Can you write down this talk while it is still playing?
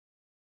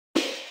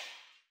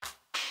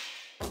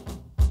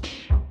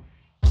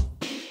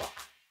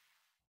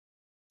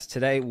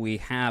Today we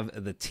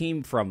have the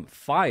team from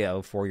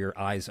FYEO, For Your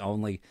Eyes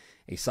Only,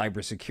 a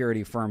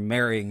cybersecurity firm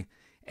marrying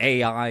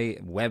AI,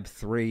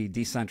 Web3,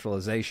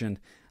 decentralization.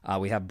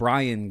 We have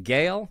Brian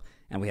Gale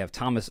and we have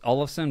Thomas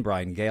Olofsson.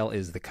 Brian Gale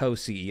is the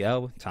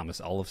co-CEO. Thomas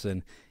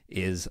Olofsson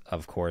is,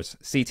 of course,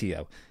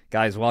 CTO.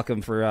 Guys,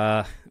 welcome to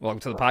the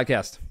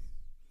podcast.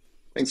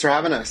 Thanks for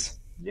having us.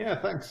 Yeah,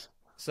 thanks.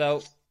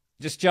 So,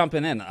 just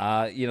jumping in,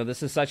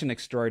 this is such an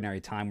extraordinary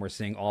time. We're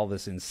seeing all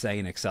this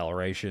insane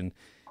acceleration,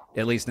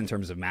 at least in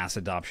terms of mass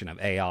adoption of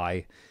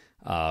AI.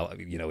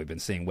 We've been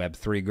seeing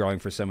Web3 growing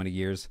for so many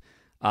years.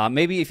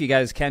 Maybe if you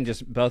guys can,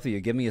 just both of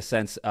you, give me a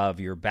sense of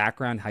your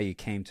background, how you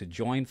came to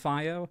join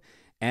FYEO,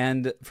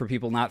 and for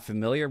people not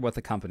familiar, what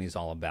the company is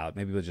all about.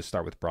 Maybe we'll just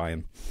start with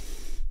Brian.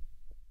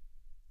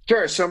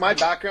 Sure. So my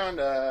background,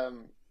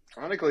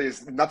 ironically,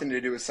 has nothing to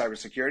do with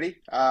cybersecurity.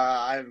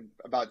 I have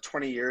about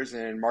 20 years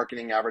in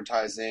marketing,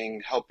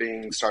 advertising,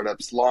 helping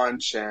startups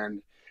launch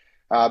and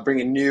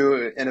bringing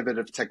new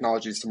innovative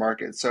technologies to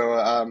market. So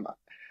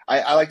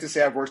I like to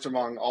say I've worked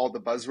among all the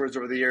buzzwords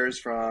over the years,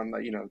 from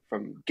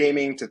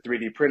gaming to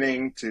 3D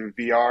printing to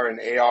VR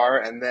and AR,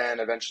 and then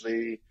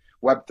eventually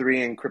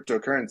Web3 and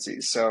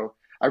cryptocurrencies. So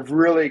I've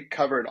really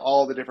covered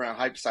all the different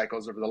hype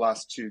cycles over the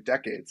last 2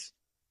 decades.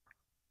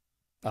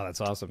 Oh,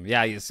 that's awesome.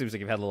 Yeah, it seems like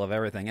you've had a little of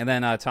everything. And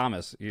then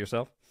Thomas,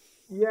 yourself?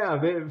 Yeah,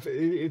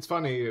 it's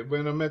funny.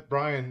 When I met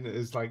Brian,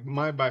 it's like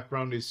my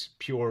background is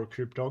pure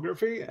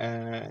cryptography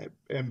and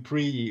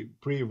pre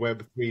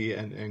Web3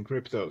 and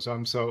crypto. So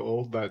I'm so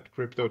old that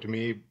crypto to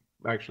me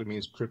actually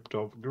means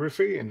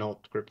cryptography and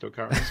not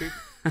cryptocurrency.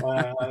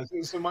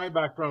 So my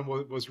background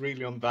was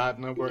really on that,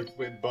 and I worked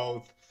with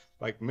both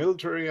like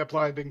military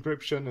applied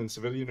encryption and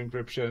civilian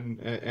encryption,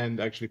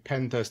 and actually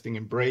pen testing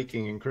and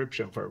breaking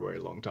encryption for a very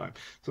long time.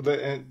 So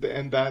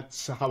and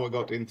that's how I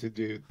got into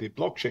the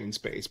blockchain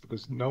space,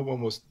 because no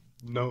one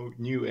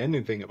knew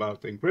anything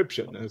about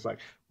encryption. And it's like,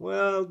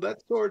 well,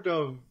 that's sort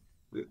of,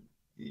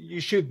 you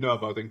should know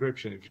about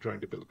encryption if you're trying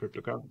to build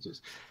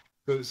cryptocurrencies.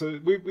 So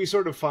we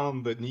sort of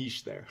found the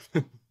niche there.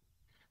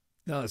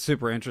 No, it's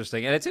super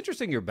interesting. And it's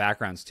interesting your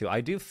backgrounds too.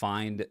 I do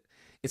find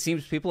it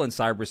seems people in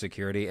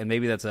cybersecurity, and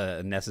maybe that's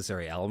a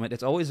necessary element,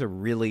 it's always a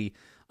really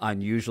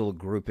unusual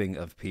grouping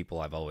of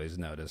people, I've always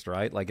noticed,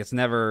 right? Like, it's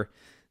never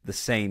the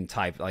same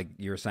type. Like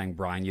you were saying,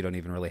 Brian, you don't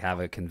even really have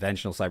a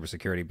conventional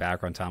cybersecurity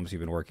background. Thomas, you've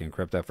been working in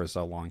crypto for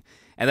so long.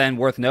 And then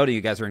worth noting,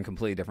 you guys are in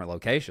completely different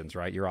locations,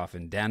 right? You're off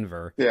in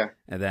Denver. Yeah.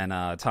 And then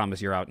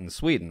Thomas, you're out in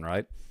Sweden,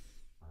 right?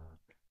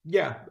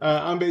 Yeah,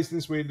 I'm based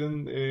in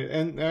Sweden,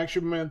 and I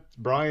actually met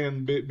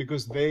Brian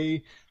because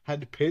they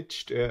had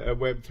pitched a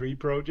Web3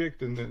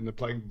 project and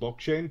applying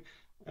blockchain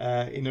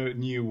in a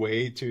new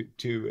way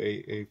to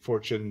a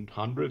Fortune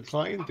 100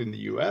 client in the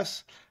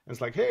US. And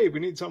it's like, hey,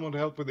 we need someone to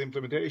help with the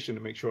implementation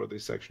to make sure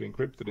this is actually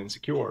encrypted and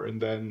secure. And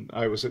then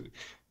I was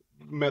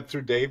met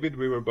through David.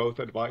 We were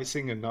both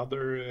advising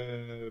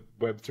another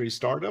Web3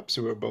 startup.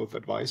 So we were both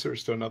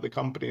advisors to another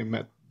company, and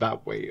met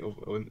that way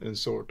and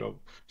sort of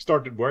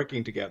started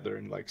working together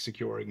and like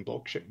securing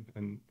blockchain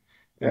and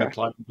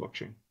applying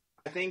blockchain.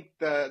 I think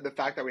the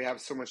fact that we have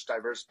so much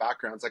diverse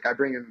backgrounds, like I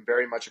bring in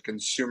very much a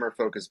consumer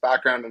focused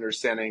background,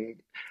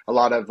 understanding a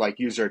lot of like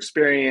user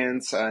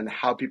experience and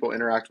how people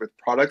interact with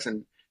products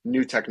and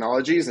new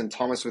technologies, and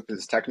Thomas with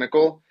his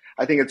technical.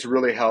 I think it's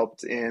really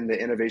helped in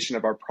the innovation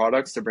of our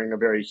products to bring a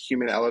very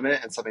human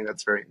element and something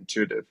that's very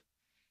intuitive.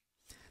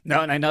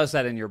 No, and I noticed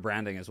that in your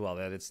branding as well,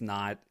 that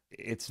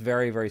it's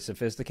very, very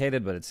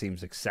sophisticated, but it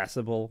seems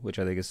accessible, which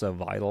I think is so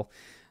vital.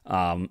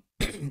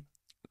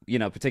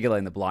 Particularly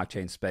in the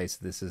blockchain space,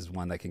 this is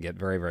one that can get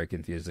very, very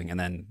confusing. And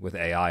then with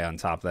AI on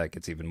top of that, it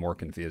gets even more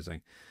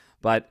confusing.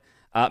 But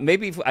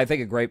maybe I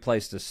think a great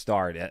place to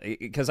start,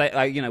 because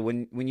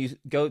when you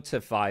go to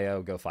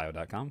FYEO, go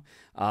FYEO.com,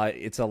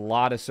 it's a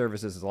lot of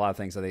services, it's a lot of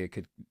things that they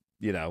could,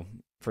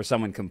 for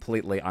someone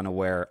completely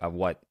unaware of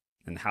what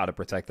and how to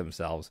protect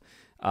themselves.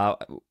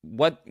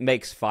 What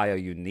makes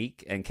FYEO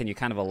unique, and can you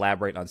kind of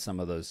elaborate on some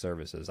of those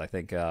services? I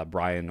think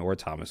Brian or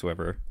Thomas,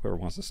 whoever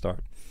wants to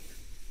start.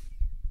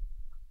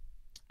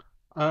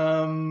 So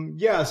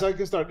I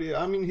can start.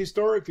 I mean,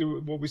 historically,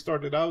 what we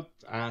started out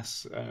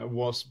as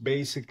was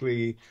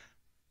basically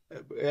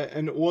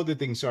an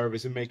auditing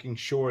service and making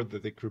sure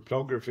that the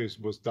cryptography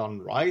was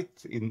done right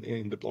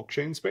in the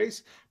blockchain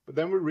space. But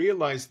then we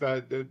realized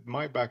that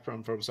my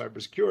background from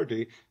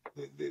cybersecurity,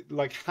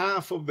 like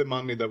half of the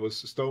money that was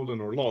stolen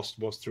or lost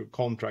was through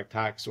contract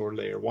hacks or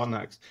layer 1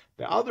 hacks.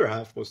 The other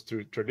half was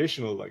through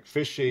traditional like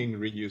phishing,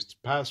 reused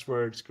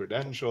passwords,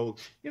 credentials,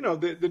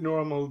 the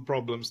normal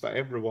problems that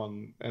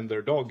everyone and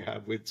their dog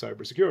have with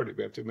cybersecurity.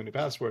 We have too many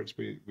passwords,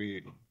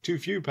 we too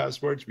few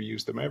passwords, we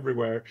use them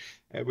everywhere,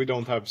 we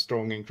don't have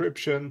strong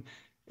encryption,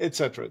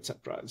 etc.,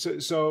 etc.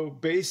 So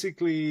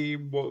basically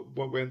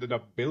what we ended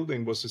up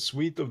building was a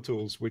suite of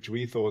tools which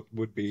we thought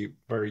would be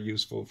very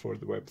useful for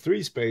the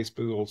Web3 space,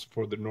 but also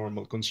for the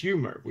normal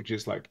consumer, which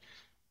is like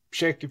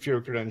check if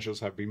your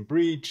credentials have been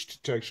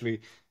breached, to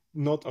actually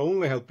not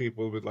only help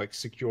people with like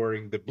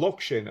securing the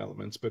blockchain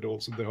elements, but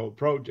also the whole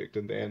project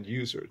and the end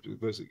users.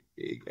 Because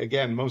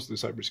again, most of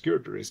the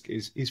cybersecurity risk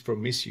is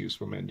from misuse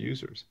from end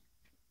users.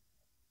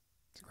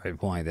 That's a great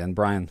point. And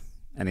Brian,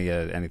 any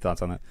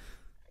thoughts on that?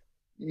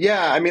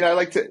 Yeah, I mean, I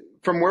like to,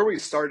 from where we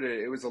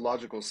started, it was a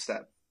logical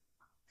step.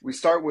 We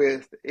start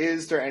with,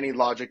 is there any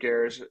logic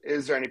errors?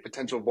 Is there any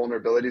potential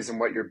vulnerabilities in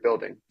what you're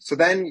building? So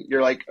then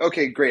you're like,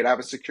 okay, great, I have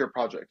a secure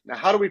project. Now,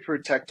 how do we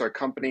protect our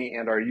company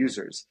and our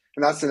users?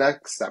 And that's the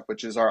next step,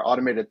 which is our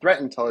automated threat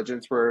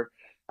intelligence, where,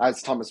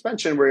 as Thomas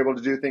mentioned, we're able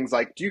to do things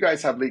like, do you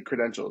guys have leaked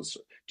credentials?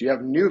 Do you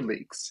have new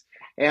leaks?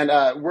 And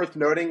worth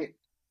noting,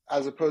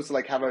 as opposed to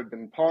like, have I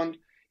been pwned?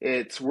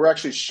 We're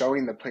actually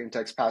showing the plain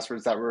text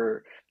passwords that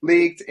were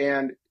leaked.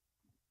 And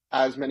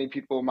as many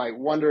people might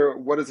wonder,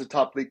 what is the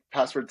top leaked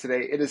password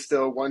today? It is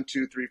still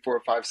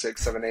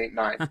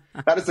 123456789.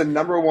 That is the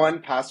number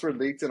one password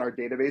leaked in our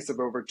database of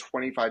over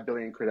 25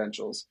 billion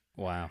credentials.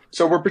 Wow.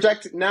 So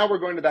now we're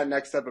going to that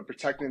next step of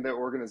protecting the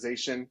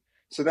organization.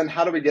 So then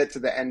how do we get to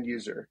the end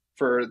user?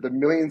 For the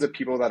millions of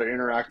people that are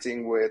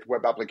interacting with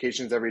web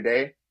applications every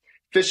day,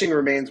 phishing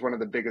remains one of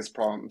the biggest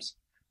problems.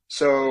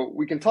 So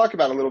we can talk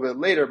about it a little bit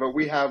later, but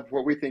we have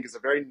what we think is a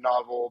very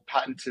novel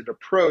patented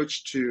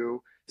approach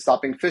to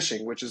stopping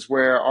phishing, which is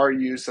where our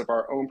use of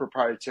our own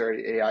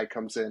proprietary AI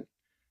comes in.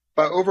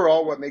 But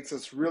overall, what makes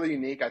us really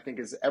unique, I think,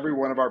 is every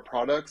one of our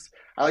products.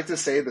 I like to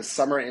say the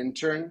summer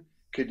intern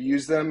could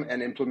use them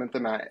and implement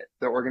them at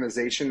the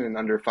organization in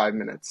under 5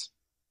 minutes.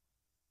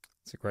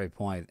 That's a great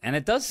point. And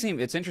it does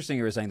seem, it's interesting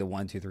you were saying the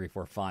 1, 2, 3,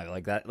 4, 5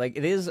 like that. Like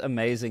it is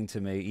amazing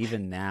to me,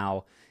 even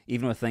now,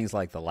 even with things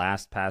like the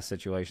LastPass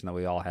situation that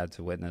we all had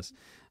to witness,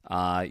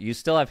 you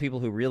still have people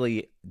who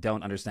really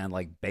don't understand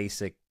like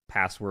basic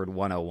password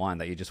 101,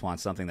 that you just want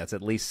something that's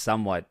at least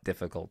somewhat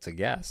difficult to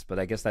guess. But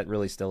I guess that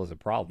really still is a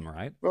problem,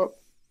 right? Well,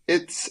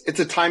 it's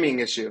a timing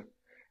issue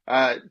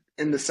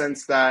in the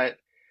sense that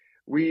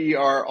we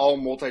are all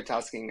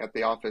multitasking at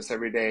the office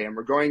every day, and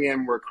we're going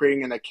in, we're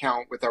creating an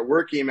account with our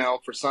work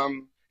email for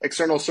some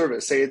external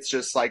service. Say it's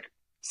just like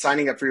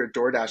signing up for your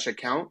DoorDash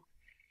account.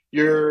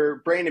 Your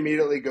brain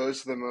immediately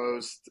goes to the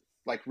most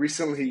like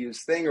recently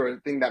used thing, or a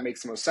thing that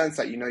makes the most sense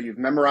that you've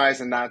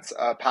memorized, and that's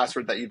a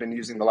password that you've been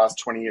using the last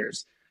 20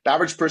 years. The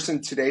average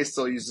person today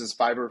still uses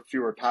 5 or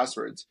fewer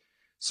passwords.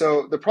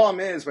 So the problem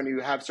is when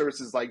you have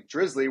services like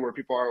Drizzly, where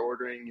people are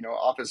ordering,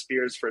 office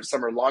beers for a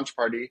summer launch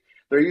party,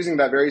 they're using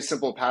that very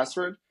simple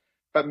password.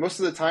 But most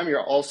of the time,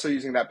 you're also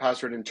using that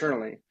password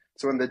internally.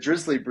 So when the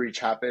Drizzly breach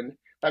happened,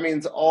 that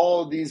means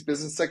all these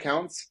business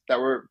accounts that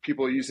were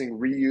people using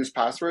reused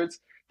passwords,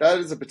 that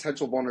is a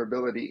potential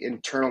vulnerability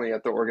internally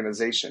at the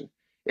organization.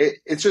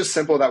 It's just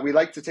simple that we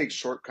like to take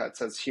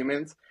shortcuts as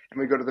humans,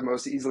 and we go to the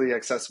most easily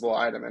accessible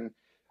item. And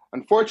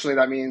unfortunately,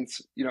 that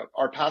means,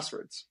 our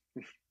passwords.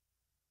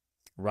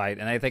 Right.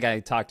 And I think I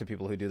talk to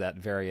people who do that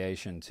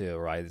variation too,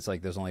 right? It's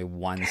like there's only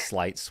one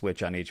slight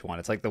switch on each one.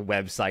 It's like the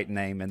website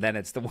name, and then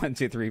it's the 1,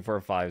 2, 3,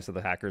 4, 5. So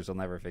the hackers will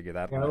never figure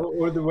that one out.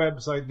 Or the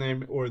website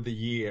name or the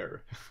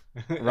year.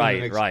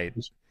 Right, right.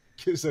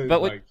 So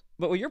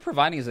but what you're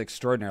providing is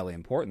extraordinarily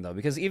important, though,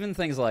 because even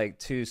things like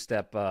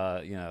two-step,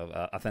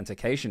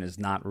 authentication is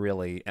not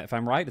really, if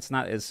I'm right, it's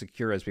not as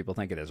secure as people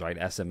think it is, right?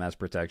 SMS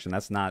protection,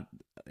 that's not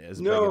as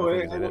big of a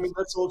thing as it is. I mean,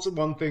 that's also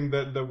one thing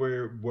that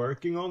we're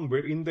working on.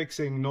 We're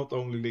indexing not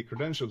only leaked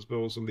credentials, but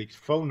also leaked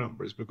phone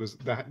numbers, because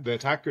the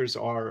attackers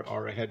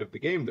are ahead of the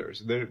game there.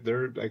 So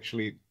they're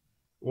actually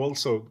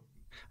also,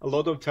 a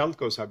lot of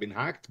telcos have been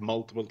hacked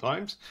multiple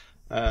times.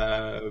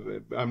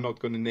 I'm not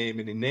going to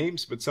name any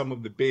names, but some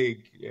of the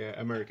big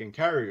American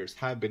carriers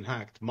have been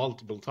hacked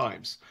multiple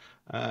times.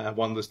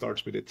 One that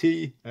starts with a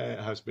T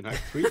has been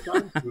hacked 3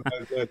 times.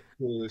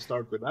 We'll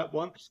start with that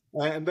one,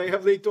 and they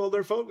have leaked all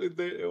their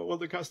all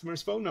the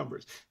customers' phone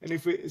numbers.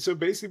 And so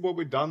basically, what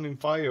we've done in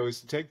FYEO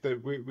is to take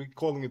we're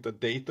calling it the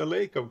data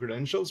lake of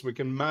credentials. We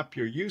can map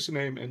your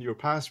username and your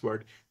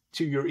password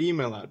to your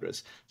email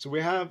address. So we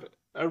have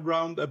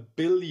around 1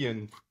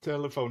 billion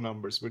telephone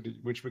numbers,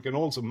 which we can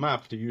also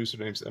map to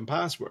usernames and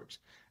passwords.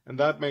 And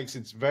that makes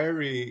it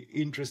very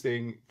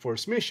interesting for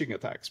smishing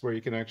attacks, where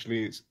you can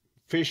actually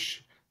phish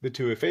the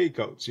 2FA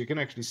codes. You can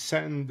actually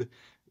send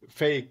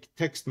fake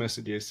text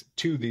messages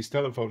to these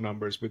telephone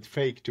numbers with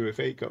fake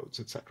 2FA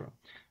codes, etc.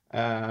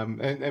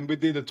 And we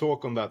did a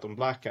talk on that on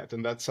Black Hat,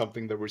 and that's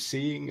something that we're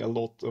seeing a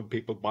lot of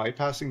people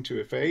bypassing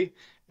 2FA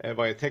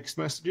via text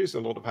messages.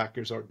 A lot of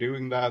hackers are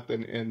doing that,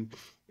 and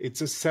it's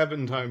a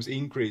 7 times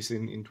increase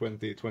in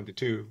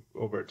 2022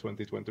 over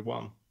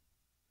 2021.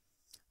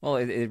 Well,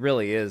 it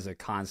really is a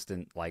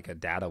constant, like a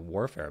data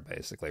warfare,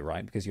 basically,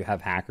 right? Because you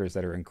have hackers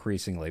that are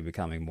increasingly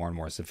becoming more and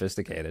more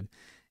sophisticated.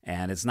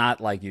 And it's not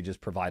like you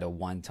just provide a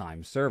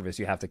one-time service.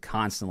 You have to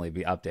constantly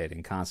be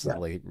updating,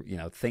 constantly,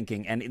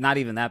 thinking. And not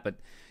even that, but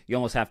you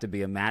almost have to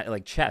be,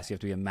 like chess, you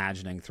have to be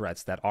imagining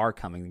threats that are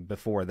coming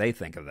before they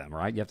think of them,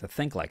 right? You have to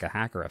think like a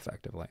hacker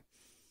effectively.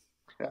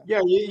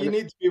 Yeah, you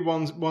need to be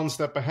one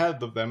step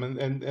ahead of them.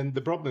 And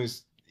the problem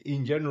is,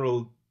 in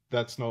general,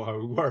 that's not how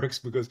it works,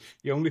 because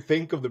you only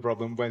think of the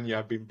problem when you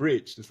have been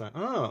breached. It's like,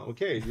 oh,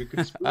 okay, you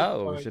could spoof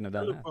Oh, we my shouldn't have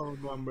done that.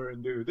 telephone number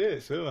and do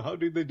this. Oh, how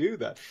did they do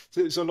that?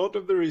 So a lot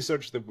of the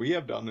research that we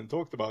have done and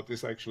talked about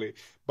is actually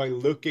by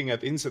looking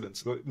at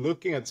incidents,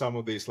 looking at some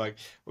of these, like,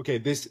 okay,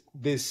 this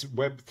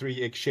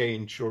Web3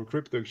 exchange or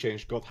crypto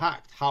exchange got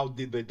hacked. How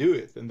did they do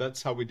it? And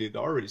that's how we did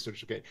our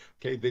research. Okay,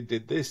 they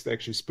did this. They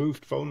actually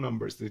spoofed phone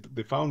numbers.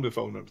 They found the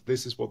phone numbers.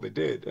 This is what they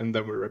did, and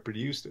then we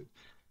reproduced it,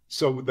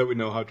 so that we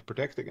know how to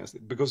protect against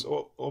it. Because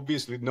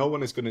obviously, no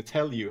one is going to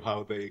tell you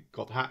how they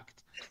got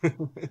hacked.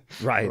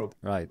 Right,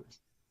 right.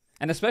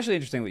 And especially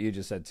interesting what you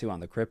just said too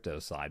on the crypto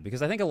side,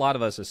 because I think a lot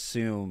of us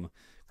assume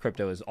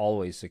crypto is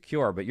always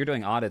secure, but you're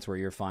doing audits where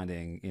you're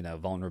finding,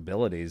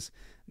 vulnerabilities,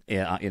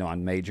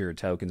 on major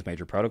tokens,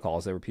 major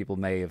protocols that where people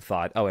may have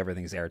thought, oh,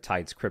 everything's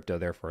airtight, it's crypto,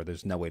 therefore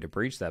there's no way to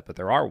breach that. But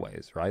there are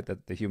ways, right?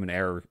 That the human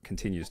error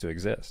continues to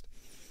exist.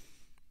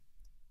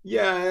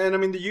 Yeah, and I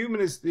mean, the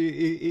human is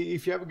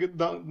if you have a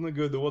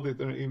good audit,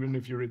 even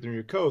if you've written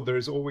your code,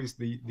 there's always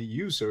the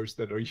users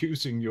that are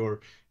using your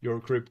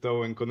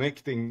crypto and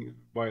connecting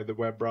via the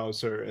web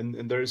browser,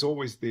 and there's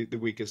always the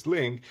weakest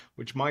link,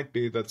 which might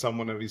be that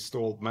someone have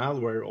installed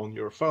malware on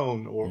your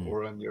phone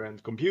or on your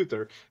end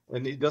computer.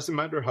 And it doesn't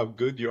matter how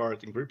good you are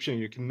at encryption,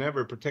 you can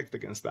never protect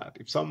against that.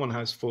 If someone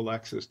has full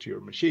access to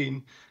your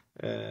machine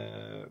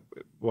via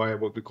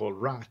what we call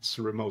RATs,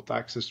 remote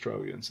access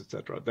Trojans,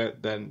 etc.,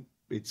 then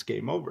it's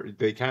game over.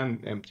 They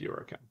can empty your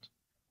account.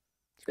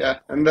 Yeah,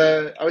 and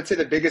I would say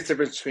the biggest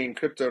difference between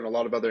crypto and a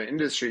lot of other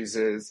industries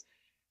is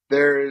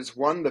there's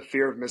one, the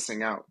fear of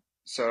missing out.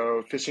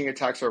 So phishing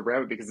attacks are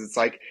rampant because it's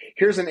like,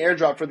 here's an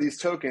airdrop for these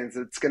tokens,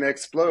 it's going to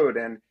explode.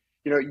 And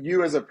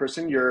you as a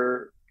person,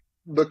 you're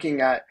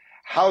looking at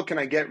how can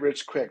I get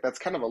rich quick? That's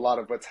kind of a lot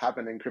of what's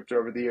happened in crypto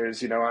over the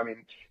years. I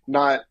mean,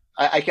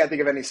 I can't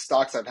think of any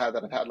stocks I've had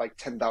that have had like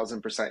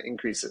 10,000%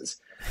 increases.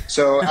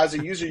 So as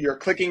a user, you're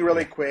clicking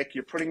really quick,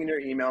 you're putting in your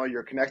email,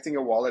 you're connecting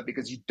a wallet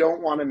because you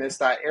don't want to miss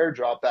that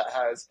airdrop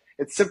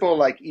it's simple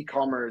like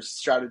e-commerce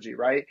strategy,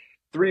 right?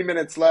 3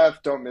 minutes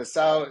left, don't miss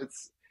out.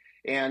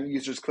 And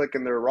users click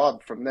and they're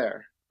robbed from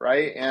there,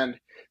 right? And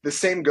the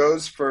same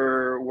goes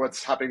for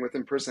what's happening with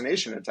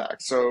impersonation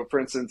attacks. So for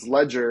instance,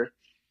 Ledger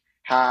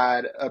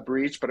had a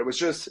breach, but it was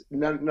just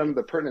none of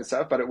the pertinent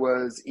stuff, but it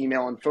was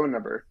email and phone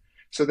number.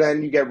 So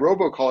then you get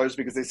robocallers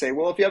because they say,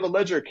 well, if you have a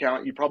Ledger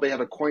account, you probably have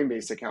a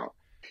Coinbase account.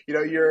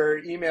 Your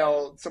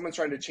email, someone's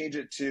trying to change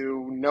it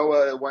to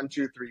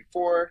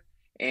Noah1234,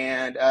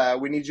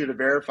 and we need you to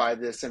verify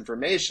this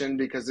information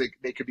because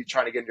they could be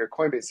trying to get in your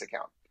Coinbase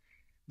account.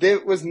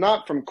 It was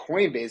not from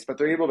Coinbase, but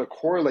they're able to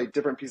correlate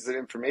different pieces of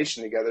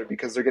information together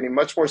because they're getting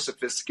much more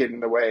sophisticated in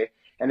the way.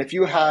 And if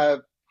you have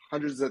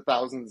hundreds of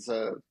thousands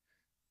of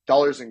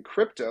dollars in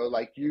crypto,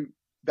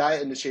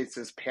 that initiates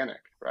this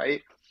panic,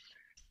 right?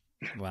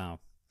 Wow.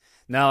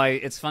 No,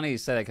 it's funny you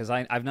said it because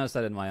I've noticed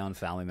that in my own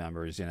family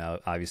members,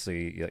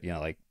 obviously,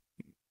 like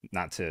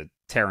not to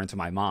tear into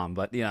my mom,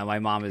 but, my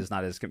mom is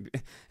not as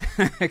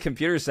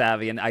computer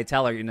savvy. And I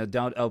tell her,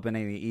 don't open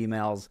any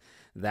emails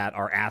that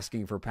are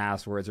asking for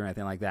passwords or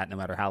anything like that, no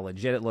matter how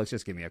legit it looks.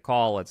 Just give me a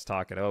call. Let's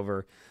talk it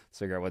over. Let's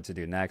figure out what to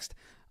do next.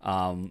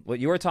 What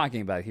you were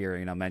talking about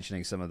here,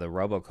 mentioning some of the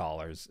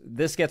robocallers,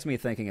 this gets me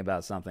thinking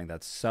about something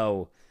that's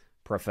so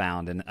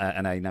profound. And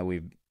I know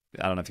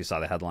I don't know if you saw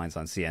the headlines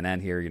on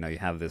CNN here. You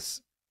have this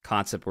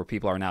concept where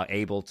people are now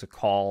able to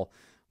call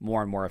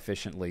more and more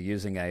efficiently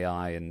using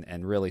AI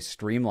and really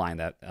streamline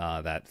that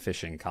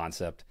phishing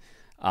concept.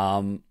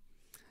 Brian,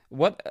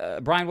 what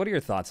are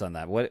your thoughts on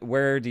that?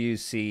 Where do you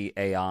see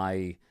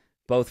AI,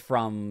 both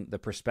from the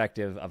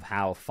perspective of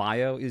how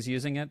FYEO is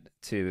using it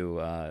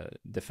to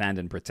defend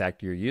and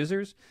protect your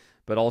users,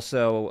 but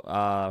also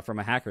from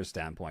a hacker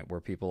standpoint, where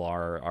people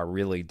are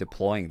really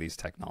deploying these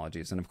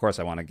technologies? And of course,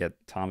 I want to get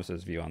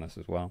Thomas's view on this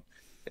as well.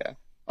 Yeah,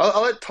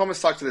 I'll let Thomas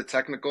talk to the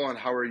technical and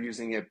how we're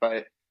using it,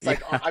 but it's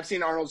like I've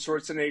seen Arnold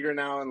Schwarzenegger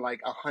now in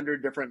like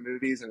 100 different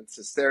movies, and it's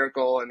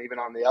hysterical. And even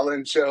on the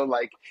Ellen show,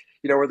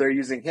 where they're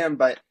using him,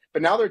 but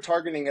now they're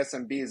targeting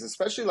SMBs,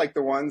 especially like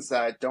the ones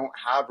that don't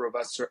have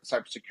robust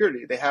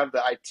cybersecurity. They have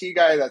the IT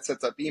guy that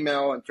sets up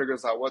email and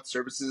figures out what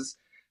services,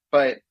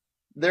 but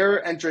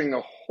they're entering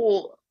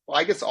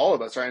I guess all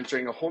of us are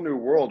entering a whole new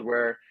world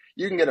where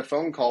you can get a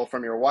phone call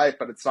from your wife,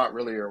 but it's not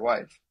really your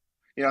wife.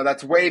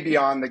 That's way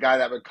beyond the guy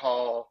that would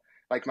call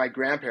like my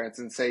grandparents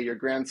and say, your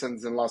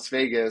grandson's in Las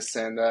Vegas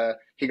and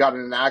he got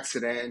in an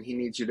accident and he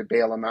needs you to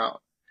bail him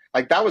out.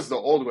 Like that was the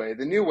old way.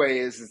 The new way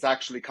is it's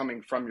actually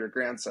coming from your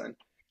grandson.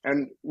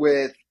 And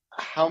with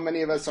how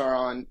many of us are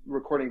on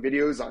recording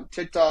videos on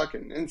TikTok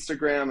and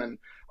Instagram and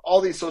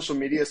all these social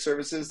media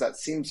services, that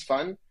seems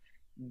fun.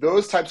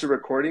 Those types of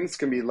recordings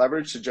can be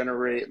leveraged to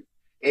generate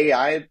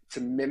AI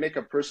to mimic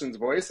a person's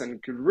voice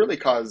and could really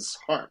cause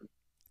harm.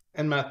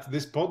 And Matt,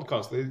 this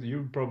podcast,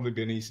 you've probably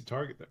been an easy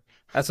target there.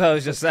 That's what I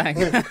was just saying.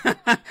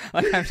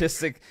 I'm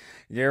just like,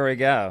 here we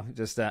go.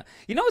 Just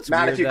what's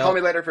Matt, weird, if you though? call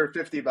me later for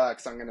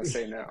 $50, I'm going to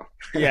say no.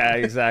 Yeah,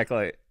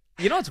 exactly.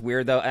 What's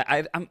weird though?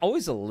 I'm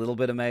always a little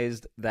bit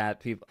amazed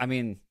that people. I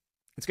mean,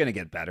 It's going to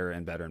get better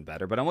and better and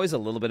better. But I'm always a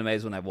little bit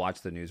amazed when I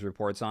watch the news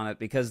reports on it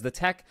because the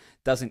tech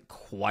doesn't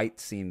quite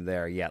seem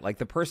there yet. Like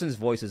the person's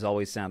voices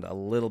always sound a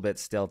little bit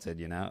stilted,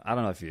 you know? I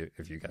don't know if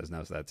you guys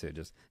notice that too.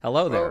 Just,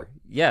 hello there. Well,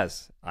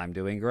 Yes, I'm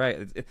doing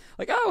great.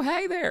 Like, oh,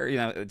 hey there. You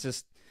know, it's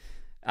just,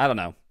 I don't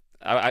know.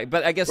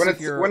 But I guess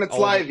when it's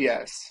live,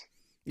 yes.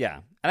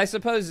 yeah.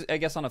 And I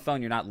guess on a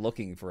phone, you're not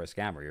looking for a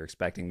scammer. You're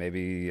expecting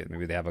maybe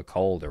they have a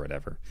cold or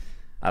whatever.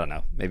 I don't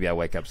know. Maybe I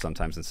wake up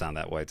sometimes and sound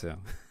that way too.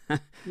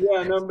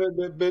 Yeah, no,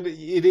 but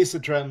it is a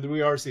trend.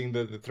 We are seeing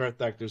that the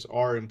threat actors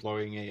are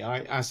employing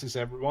AI, as is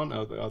everyone.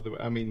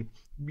 I mean,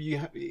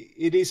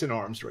 it is an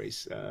arms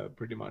race,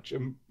 pretty much.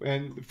 And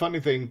the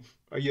funny thing,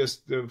 I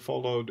just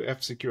followed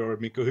F-Secure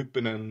Mikko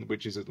Hyppinen,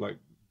 which is a like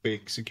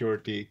big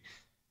security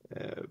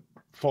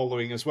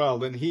following as well.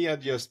 Then he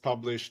had just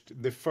published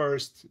the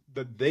first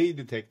that they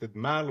detected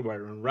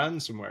malware and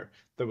ransomware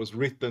that was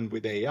written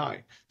with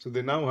AI. So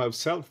they now have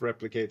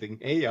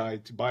self-replicating AI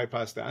to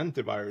bypass the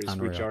antivirus,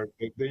 Unreal. which are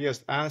they're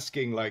just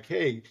asking like,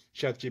 "Hey,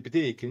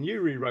 ChatGPT, can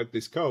you rewrite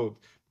this code?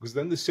 Because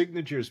then the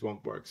signatures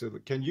won't work. So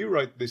can you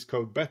write this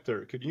code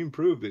better? Could you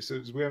improve this?"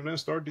 So we have now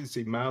started to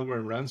see malware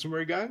and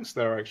ransomware gangs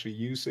that are actually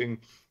using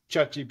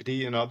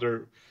ChatGPT and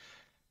other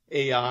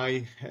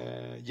AI,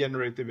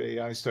 generative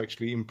AIs to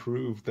actually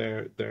improve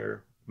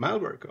their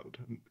malware code.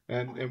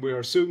 And we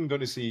are soon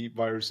going to see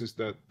viruses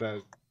that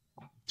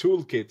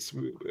toolkits,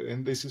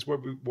 and this is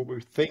what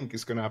we think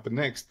is going to happen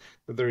next,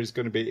 that there is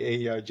going to be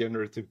AI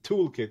generative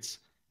toolkits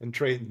and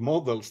trained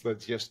models that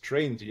just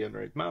train to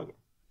generate malware.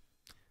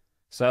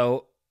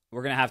 So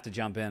we're going to have to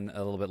jump in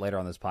a little bit later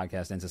on this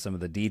podcast into some of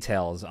the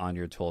details on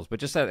your tools, but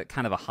just at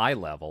kind of a high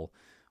level,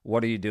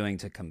 what are you doing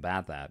to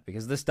combat that?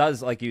 Because this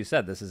does, like you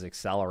said, this is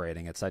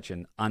accelerating at such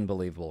an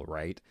unbelievable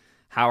rate.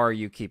 How are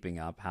you keeping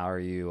up? How are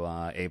you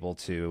able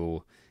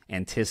to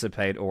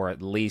anticipate, or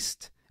at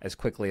least as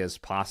quickly as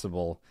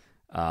possible,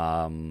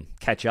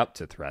 catch up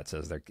to threats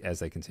as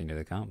they continue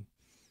to come?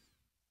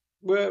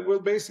 Well,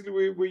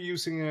 basically, we're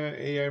using an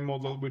AI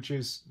model which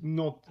is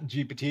not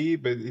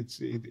GPT, but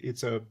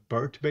it's a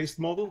BERT-based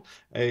model.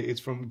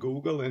 It's from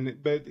Google,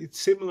 but it's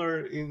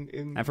similar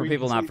in. And for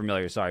people not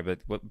familiar, sorry, but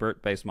what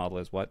BERT-based model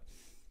is what?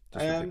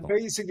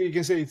 Basically, you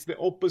can say it's the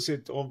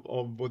opposite of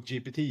what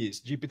GPT is.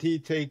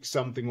 GPT takes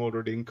something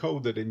already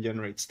encoded and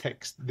generates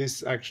text.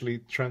 This actually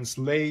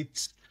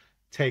translates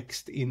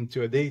text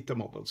into a data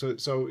model.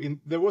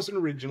 There was an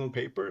original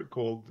paper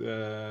called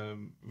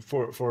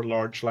for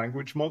large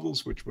language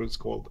models, which was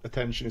called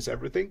 "Attention is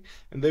Everything,"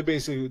 and they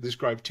basically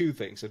describe two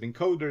things: an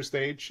encoder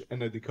stage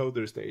and a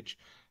decoder stage.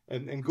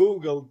 And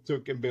Google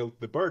took and built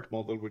the BERT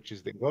model, which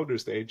is the encoder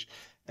stage,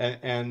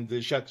 and the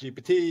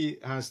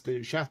ChatGPT has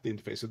the chat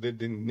interface, so they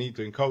didn't need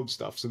to encode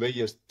stuff. So they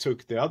just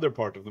took the other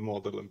part of the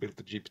model and built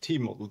the GPT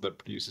model that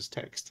produces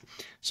text.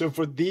 So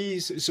for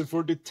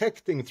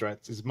detecting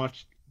threats, it's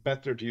much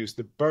better to use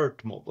the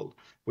BERT model,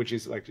 which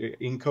is like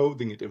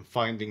encoding it and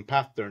finding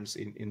patterns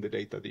in the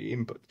data that you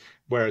input,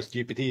 whereas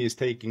GPT is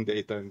taking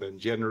data and then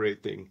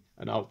generating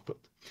an output.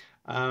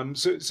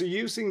 So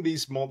using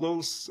these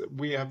models,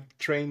 we have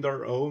trained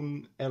our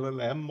own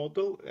LLM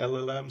model.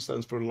 LLM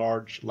stands for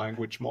large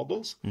language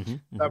models,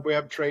 that we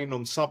have trained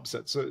on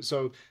subsets.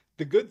 So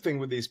the good thing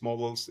with these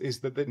models is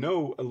that they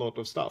know a lot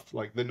of stuff.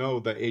 Like they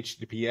know that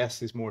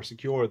HTTPS is more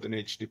secure than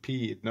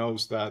HTTP. It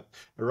knows that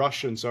a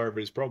Russian server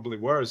is probably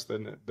worse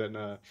than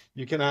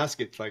you can ask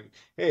it like,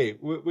 hey,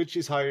 which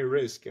is higher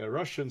risk, a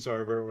Russian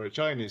server or a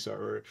Chinese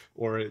server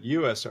or a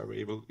US server?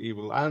 It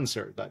will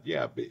answer that,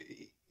 yeah, but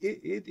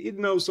it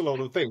knows a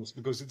lot of things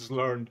because it's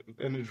learned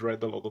and it's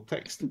read a lot of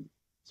text.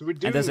 So we're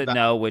doing And does it that.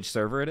 know which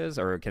server it is,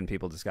 or can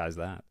people disguise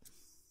that?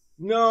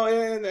 No,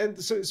 and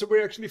so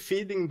we're actually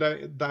feeding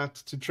that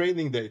to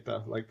training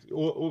data, like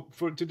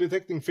to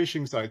detecting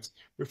phishing sites.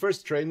 We're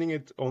first training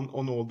it on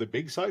all the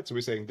big sites. So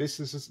we're saying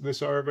this is the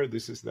server,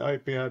 this is the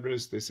IP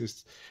address, this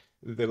is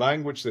the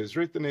language that it's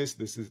written is,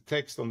 this is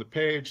text on the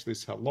page, this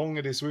is how long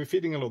it is. So we're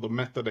feeding a lot of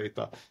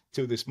metadata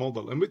to this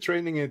model, and we're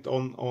training it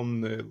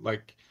on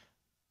like,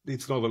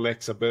 it's not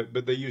Alexa,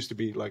 but they used to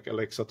be like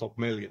Alexa top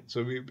million.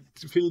 So we're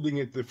feeding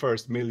it the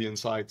first million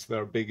sites that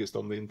are biggest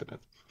on the internet,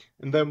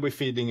 and then we're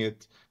feeding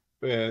it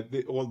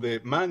all the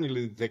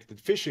manually detected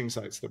phishing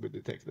sites that we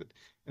detected,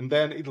 and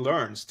then it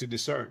learns to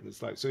discern.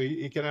 It's like, so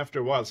it can after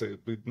a while say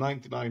with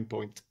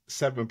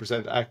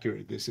 99.7%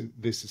 accurate, this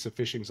is a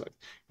phishing site.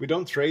 We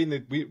don't train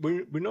it.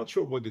 We're not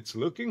sure what it's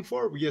looking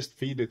for. We just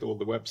feed it all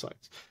the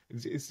websites.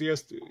 It's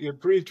just a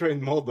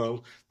pre-trained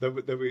model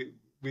that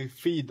we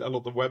feed a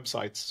lot of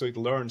websites, so it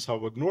learns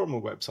how a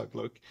normal website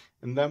look.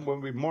 And then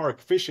when we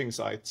mark phishing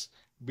sites,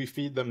 we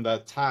feed them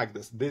that tag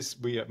that this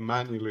we have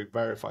manually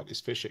verified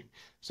is phishing.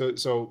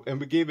 And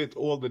we give it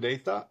all the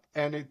data,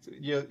 and it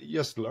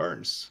just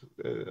learns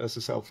as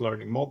a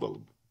self-learning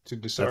model to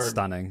discern. That's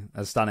stunning.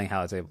 That's stunning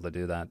how it's able to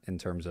do that in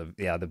terms of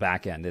the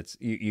back end. It's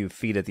you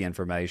feed it the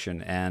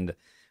information, and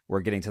we're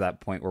getting to that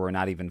point where we're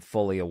not even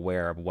fully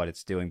aware of what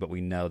it's doing, but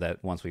we know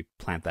that once we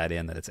plant that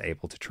in, that it's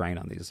able to train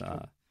on these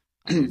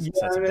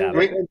sets of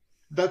data.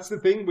 that's the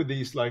thing with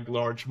these like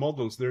large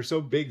models. They're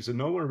so big, so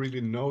no one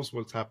really knows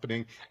what's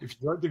happening. If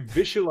you try to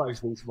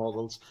visualize these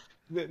models,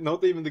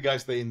 not even the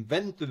guys that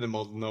invented the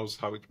model knows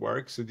how it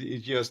works.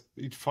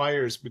 It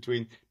fires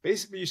between,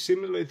 basically you're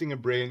simulating a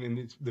brain and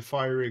it's the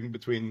firing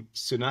between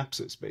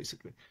synapses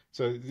basically.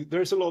 So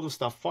there's a lot of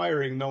stuff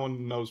firing. No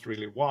one knows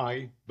really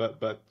why,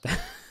 but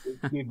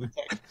you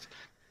detect.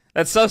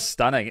 That's so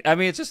stunning. I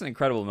mean, it's just an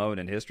incredible moment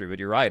in history. But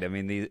you're right. I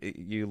mean,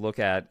 you look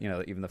at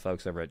even the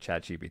folks over at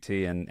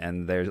ChatGPT,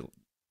 and there's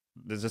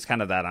just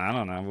kind of that, I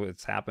don't know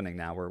what's happening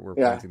now. We're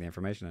Yeah. planting the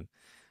information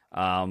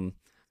in.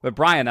 But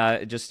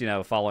Brian, just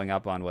following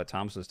up on what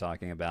Thomas was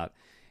talking about,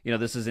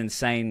 this is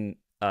insane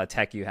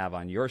tech you have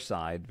on your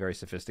side, very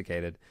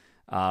sophisticated.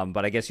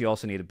 But I guess you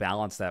also need to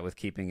balance that with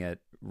keeping it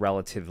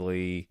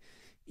relatively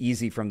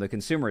easy from the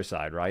consumer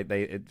side, right?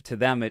 To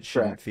them, it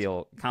shouldn't Correct.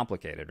 feel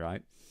complicated,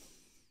 right?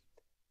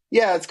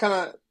 Yeah, it's kind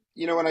of,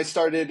 when I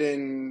started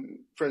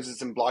for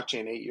instance, in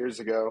blockchain 8 years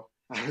ago,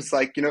 I was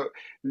like,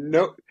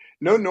 no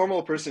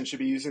normal person should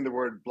be using the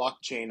word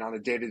blockchain on a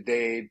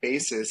day-to-day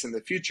basis in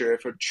the future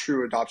if a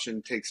true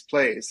adoption takes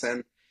place.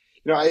 And,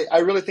 I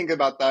really think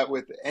about that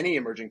with any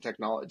emerging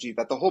technology,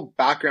 that the whole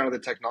background of the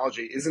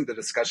technology isn't the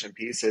discussion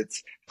piece,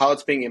 it's how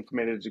it's being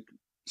implemented to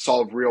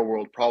solve real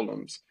world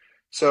problems.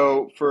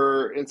 So,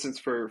 for instance,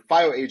 for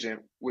FYEO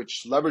Agent,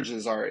 which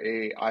leverages our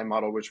AI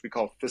model, which we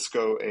call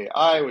Fisco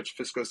AI, which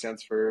Fisco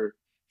stands for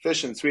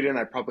fish in Sweden.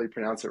 I probably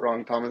pronounce it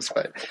wrong, Thomas,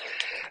 but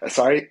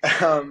sorry.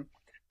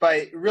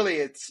 But really,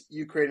 it's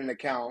you create an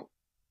account,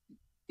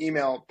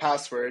 email,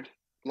 password,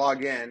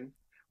 log in,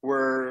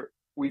 where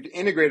we've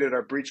integrated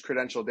our breach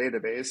credential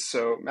database.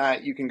 So,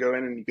 Matt, you can go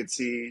in and you could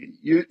see,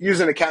 use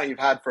an account you've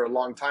had for a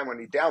long time when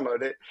you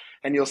download it,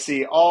 and you'll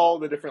see all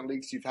the different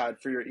leaks you've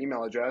had for your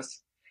email address.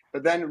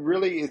 But then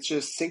really it's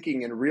just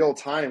syncing in real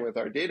time with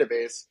our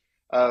database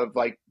of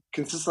like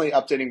consistently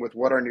updating with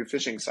what are new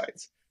phishing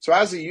sites. So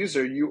as a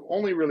user, you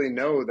only really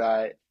know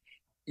that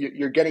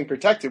you're getting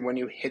protected when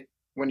you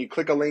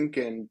click a link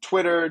in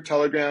Twitter,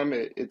 Telegram.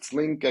 It's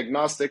link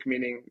agnostic,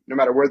 meaning no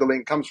matter where the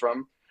link comes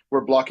from,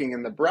 we're blocking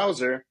in the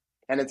browser.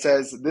 And it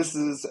says, this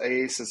is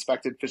a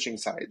suspected phishing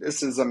site.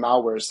 This is a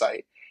malware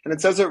site. And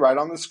it says it right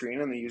on the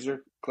screen, and the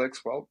user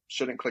clicks, well,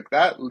 shouldn't click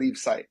that, leave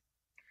site.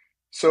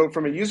 So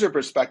from a user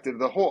perspective,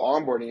 the whole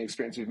onboarding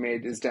experience we've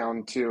made is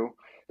down to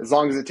as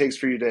long as it takes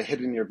for you to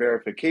hit in your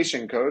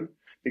verification code,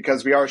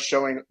 because we are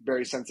showing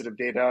very sensitive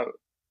data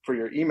for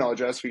your email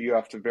address where you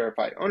have to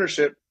verify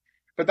ownership.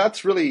 But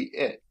that's really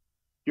it.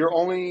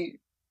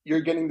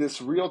 You're getting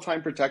this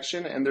real-time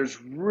protection, and there's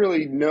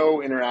really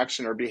no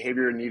interaction or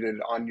behavior needed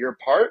on your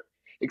part,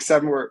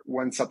 except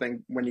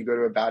when you go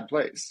to a bad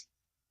place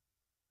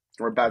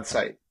or a bad Okay.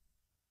 site.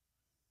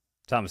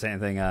 Thomas,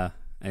 anything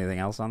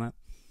else on that?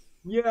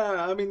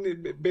 Yeah, I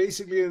mean,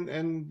 basically,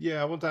 and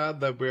yeah, I want to add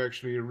that we're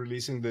actually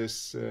releasing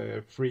this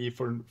free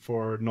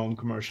for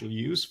non-commercial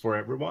use for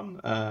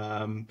everyone,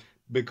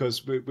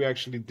 because we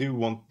actually do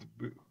want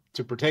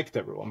to protect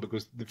everyone,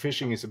 because the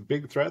phishing is a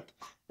big threat.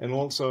 And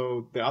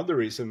also the other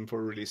reason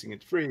for releasing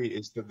it free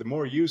is that the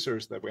more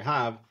users that we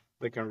have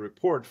that can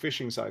report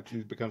phishing sites,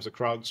 it becomes a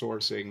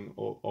crowdsourcing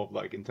of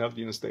like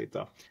intelligence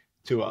data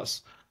to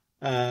us.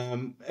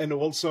 And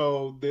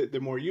also, the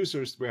more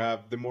users we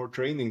have, the more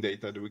training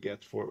data do we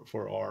get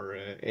for our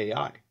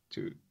AI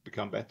to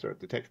become better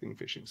at detecting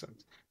phishing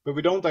sites. But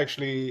we don't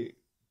actually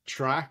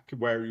track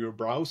where you're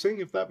browsing,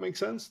 if that makes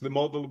sense. The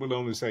model will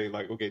only say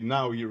like, okay,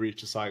 now you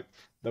reach a site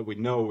that we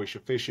know is a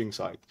phishing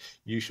site.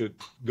 You should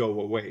go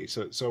away.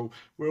 So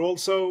we're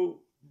also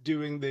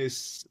doing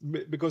this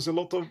because a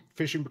lot of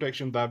phishing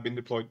protection that have been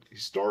deployed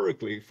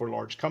historically for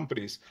large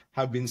companies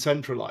have been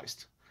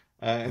centralized.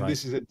 And Right.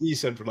 this is a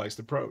decentralized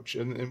approach.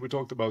 And we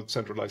talked about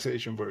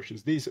centralization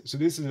versus so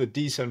this is a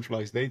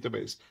decentralized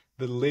database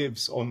that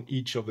lives on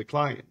each of the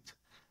client.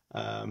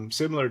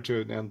 Similar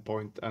to an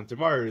endpoint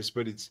antivirus,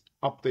 but it's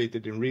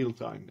updated in real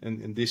time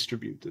and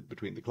distributed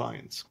between the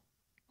clients.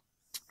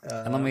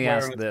 And let me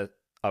ask Whereas, the.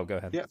 Oh, go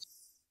ahead. yes,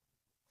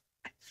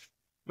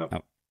 no.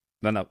 Oh,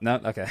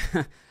 no. Okay.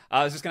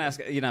 I was just going to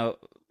ask,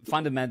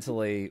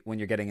 fundamentally, when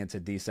you're getting into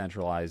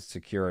decentralized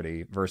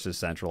security versus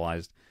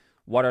centralized,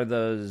 what are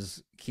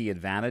those key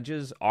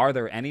advantages? Are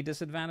there any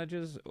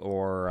disadvantages?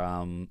 Or,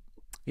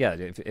 yeah,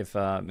 if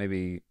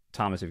maybe,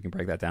 Thomas, if you can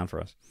break that down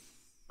for us.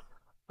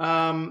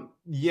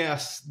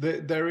 Yes,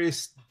 there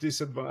is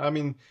disadvantage. I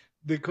mean,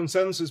 the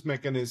consensus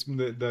mechanism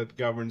that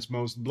governs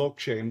most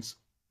blockchains,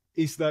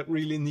 is that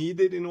really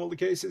needed in all the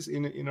cases?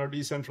 In our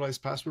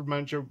decentralized password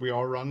manager, we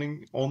are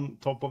running on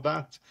top of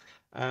that.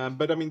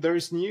 But I mean, there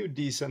is new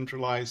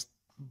decentralized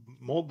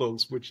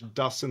models which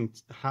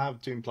doesn't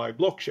have to imply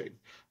blockchain.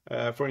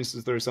 For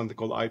instance, there is something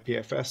called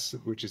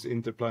IPFS, which is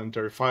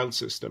Interplanetary File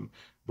System,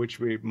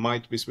 which we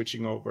might be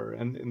switching over.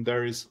 And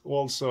there is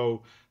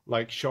also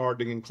like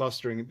sharding and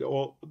clustering.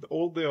 All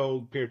the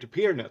old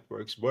peer-to-peer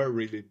networks were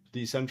really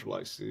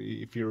decentralized.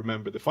 If you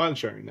remember the file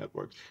sharing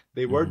networks,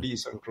 they were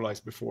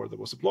decentralized before there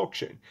was a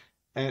blockchain.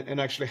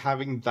 And actually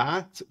having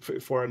that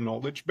for a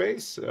knowledge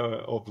base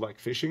of like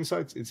phishing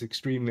sites is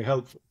extremely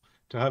helpful,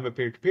 to have a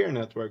peer-to-peer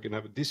network and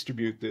have a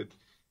distributed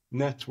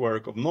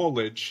network of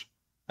knowledge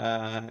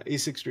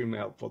is extremely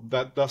helpful.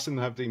 That doesn't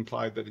have to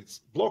imply that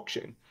it's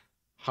blockchain.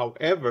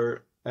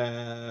 However,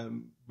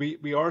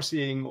 we are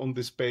seeing on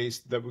this space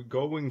that we're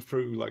going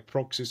through like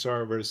proxy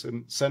servers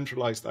and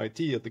centralized IT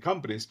at the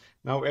companies.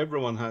 Now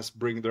everyone has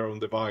bring their own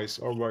device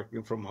or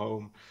working from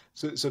home.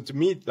 So to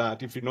meet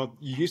that, if you're not,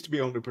 you used to be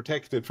only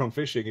protected from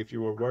phishing if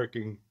you were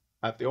working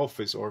at the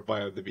office or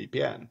via the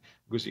VPN,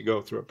 because you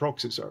go through a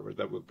proxy server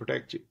that will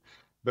protect you.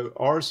 But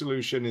our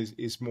solution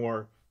is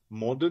more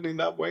modern in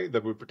that way,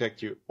 that will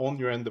protect you on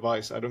your end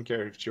device. I don't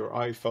care if it's your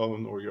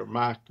iPhone or your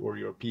Mac or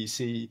your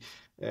PC,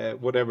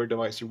 whatever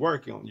device you're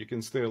working on, you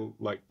can still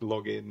like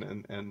log in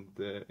and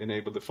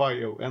enable the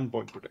FYEO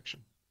endpoint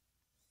protection.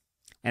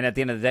 And at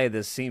the end of the day,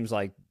 this seems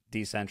like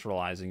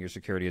decentralizing your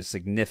security is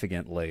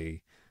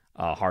significantly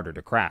harder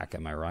to crack.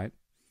 Am I right?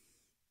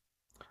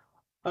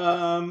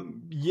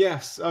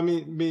 Yes, I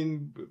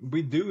mean,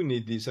 we do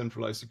need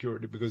decentralized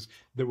security because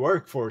the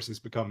workforce is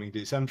becoming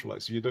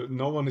decentralized.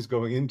 No one is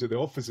going into the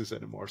offices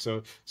anymore.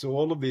 So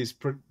all of these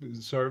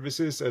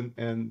services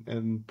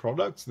and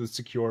products that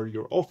secure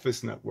your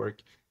office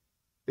network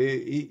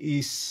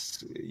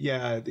it's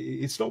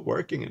not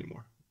working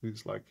anymore.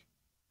 It's like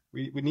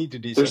we need to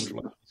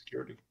decentralize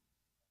security.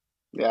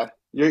 Yeah,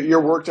 your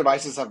work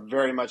devices have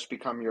very much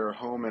become your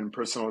home and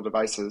personal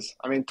devices.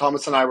 I mean,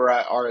 Thomas and I were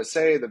at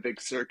RSA, the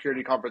big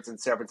security conference in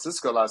San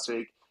Francisco last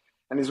week,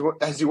 and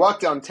as you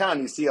walk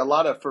downtown, you see a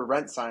lot of for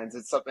rent signs.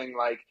 It's something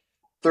like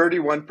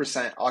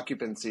 31%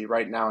 occupancy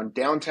right now in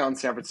downtown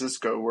San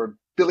Francisco, where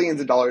billions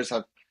of dollars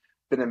have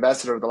been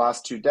invested over the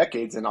last 2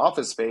 decades in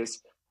office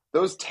space.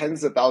 Those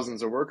tens of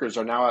thousands of workers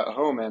are now at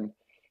home, and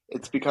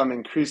it's become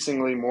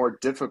increasingly more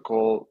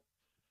difficult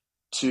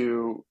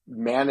to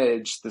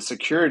manage the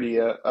security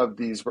of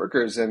these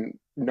workers and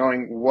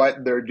knowing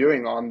what they're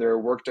doing on their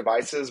work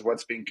devices,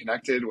 what's being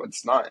connected,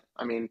 what's not.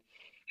 I mean,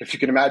 if you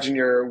can imagine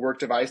your work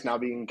device now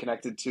being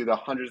connected to the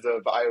hundreds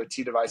of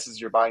IoT devices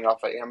you're buying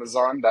off of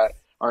Amazon that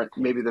aren't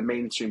maybe the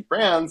mainstream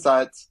brands,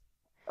 that's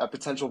a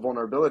potential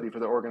vulnerability for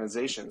the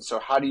organization. So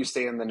how do you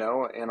stay in the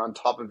know and on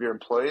top of your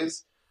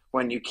employees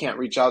when you can't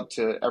reach out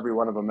to every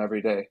one of them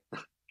every day?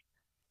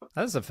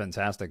 That's a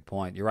fantastic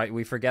point. You're right.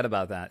 We forget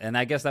about that. And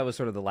I guess that was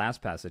sort of the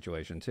LastPass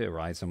situation too,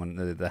 right? Someone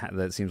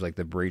that seems like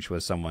the breach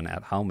was someone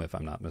at home, if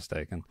I'm not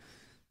mistaken.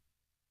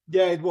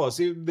 Yeah, it was.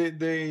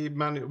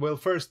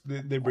 First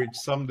they breached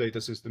some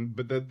data system,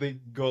 but then they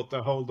got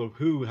a hold of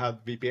who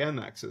had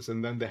VPN access,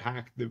 and then they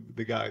hacked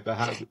the guy that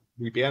had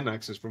VPN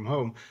access from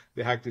home.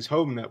 They hacked his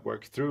home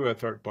network through a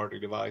third-party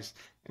device,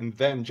 and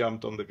then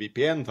jumped on the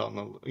VPN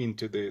tunnel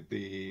into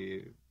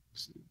the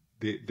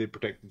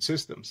protected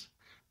systems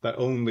that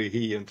only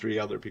he and 3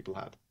 other people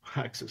had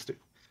access to.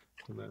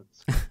 So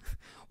that's...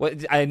 Well,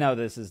 I know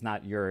this is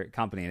not your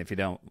company, and if you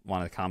don't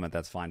want to comment,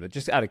 that's fine. But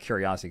just out of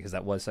curiosity, because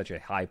that was such a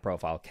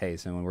high-profile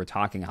case, and when we're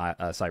talking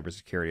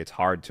cybersecurity, it's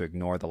hard to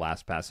ignore the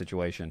LastPass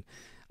situation.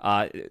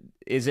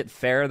 Is it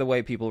fair the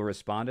way people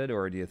responded,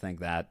 or do you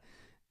think that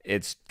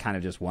it's kind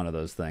of just one of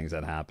those things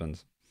that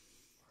happens?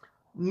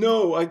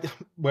 No,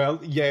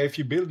 if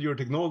you build your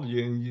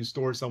technology and you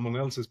store someone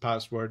else's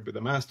password with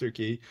a master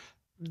key,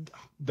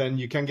 then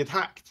you can get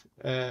hacked.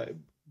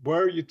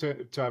 Were you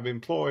to have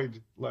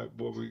employed like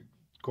what we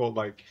call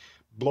like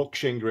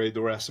blockchain grade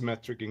or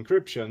asymmetric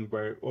encryption,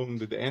 where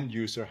only the end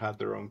user had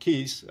their own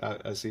keys,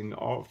 as in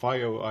our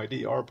FYEO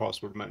ID, our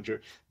password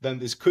manager, then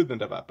this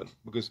couldn't have happened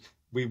because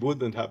we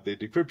wouldn't have the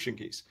decryption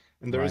keys.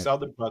 And there is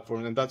other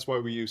platforms, and that's why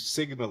we use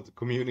Signal to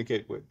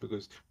communicate with,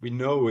 because we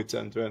know it's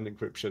end-to-end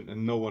encryption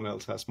and no one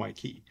else has my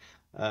key.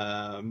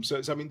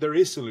 So I mean, there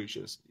is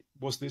solutions.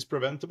 Was this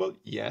preventable?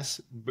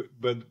 Yes,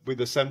 but with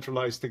a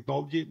centralized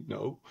technology,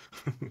 no.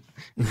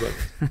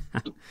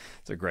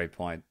 It's a great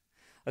point.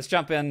 Let's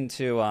jump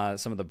into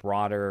some of the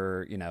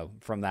broader,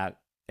 from that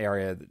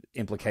area,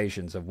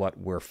 implications of what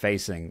we're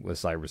facing with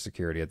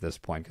cybersecurity at this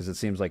point, because it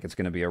seems like it's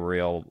going to be a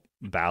real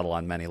battle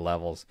on many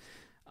levels.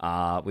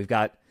 We've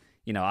got,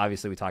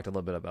 obviously we talked a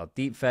little bit about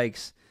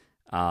deepfakes,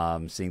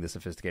 seeing the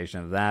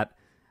sophistication of that.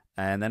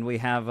 And then we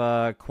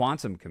have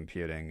quantum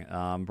computing.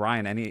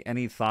 Brian,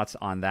 any thoughts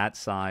on that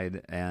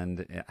side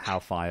and how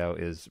FYEO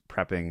is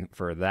prepping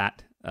for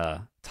that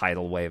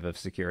tidal wave of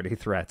security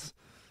threats?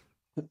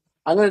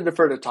 I'm going to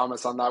defer to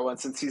Thomas on that one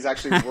since he's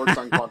actually worked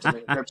on quantum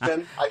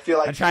encryption. I feel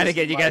like I'm trying to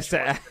get you guys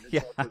to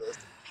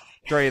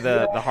throw you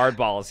the hard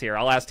balls here.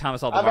 I'll ask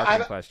Thomas all the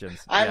marketing questions.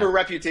 I have a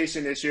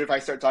reputation issue if I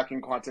start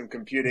talking quantum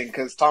computing,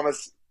 because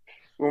Thomas,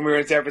 when we were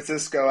in San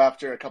Francisco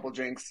after a couple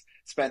drinks,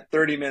 spent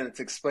 30 minutes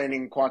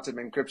explaining quantum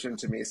encryption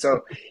to me.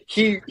 So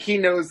he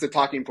knows the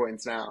talking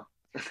points now.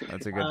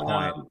 That's a good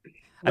point.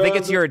 I think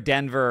it's your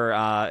Denver,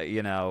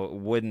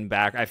 wooden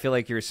back. I feel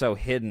like you're so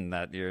hidden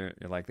that you're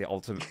like the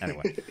ultimate.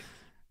 Anyway,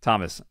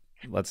 Thomas,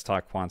 let's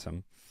talk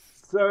quantum.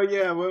 So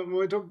yeah, when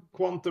we talk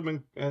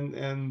quantum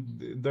and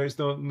there is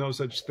no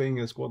such thing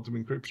as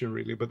quantum encryption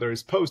really, but there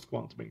is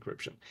post-quantum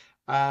encryption.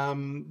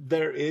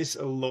 There is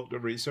a lot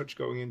of research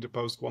going into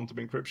post-quantum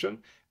encryption,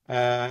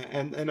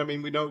 And I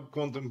mean, we know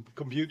quantum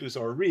computers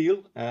are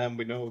real, and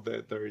we know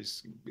that there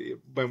is,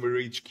 when we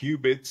reach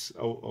qubits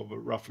of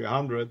roughly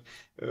 100,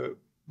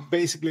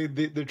 basically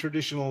the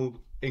traditional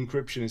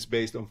encryption is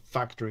based on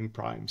factoring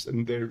primes,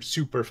 and they're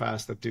super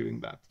fast at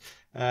doing that.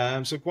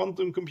 So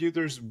quantum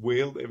computers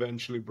will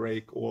eventually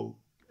break all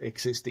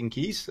existing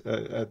keys.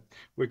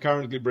 We're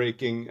currently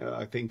breaking,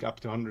 I think, up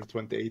to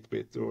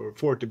 128-bit, or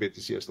 40-bit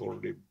is just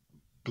already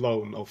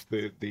blown off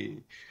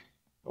the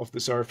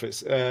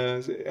surface,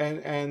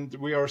 and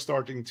we are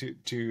starting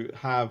to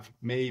have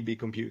maybe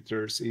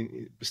computers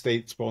in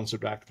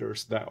state-sponsored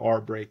actors that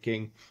are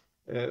breaking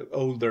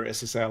older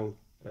SSL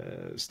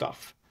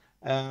stuff.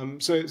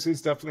 So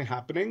it's definitely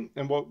happening,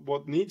 and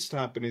what needs to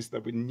happen is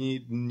that we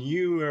need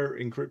newer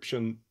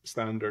encryption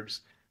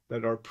standards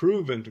that are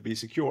proven to be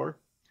secure.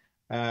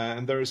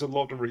 And there is a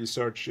lot of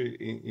research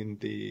in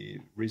the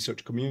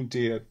research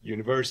community at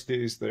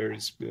universities.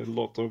 There's a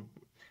lot of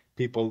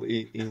people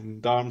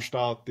in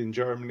Darmstadt in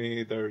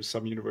Germany. There's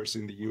some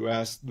universities in the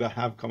US that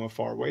have come a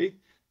far way.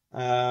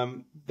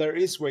 There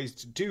is ways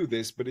to do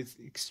this, but it's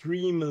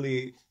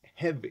extremely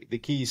heavy. The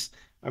keys,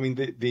 I mean,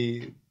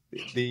 the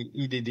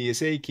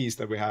EDDSA keys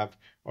that we have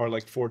are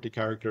like 40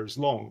 characters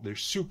long. They're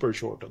super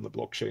short on the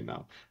blockchain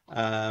now,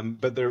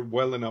 but they're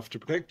well enough to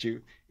protect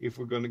you. If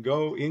we're going to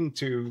go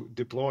into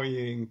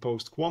deploying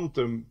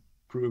post-quantum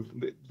proof,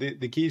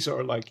 the keys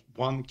are like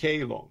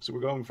 1K long. So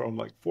we're going from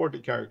like 40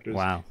 characters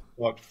Wow. to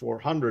about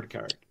 400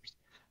 characters.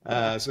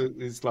 So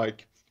it's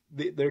like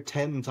they're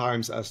 10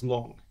 times as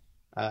long.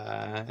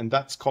 And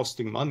that's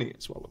costing money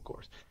as well, of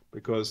course,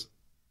 because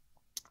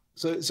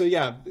so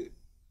yeah,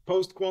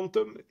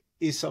 post-quantum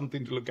is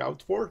something to look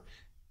out for.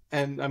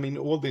 And I mean,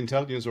 all the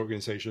intelligence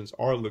organizations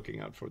are looking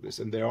out for this,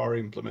 and they are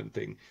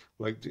implementing,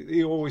 like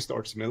it always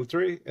starts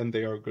military, and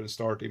they are going to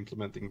start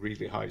implementing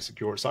really high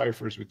secure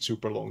ciphers with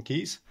super long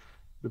keys.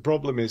 The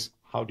problem is,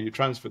 how do you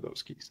transfer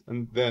those keys?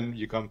 And then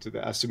you come to the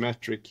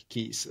asymmetric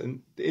keys,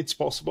 and it's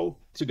possible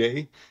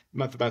today,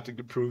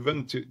 mathematically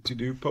proven, to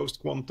do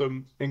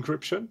post-quantum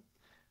encryption,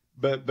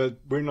 but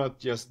we're not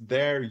just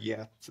there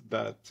yet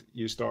that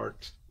you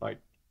start like,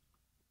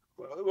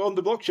 on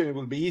the blockchain it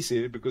will be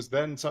easy, because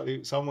then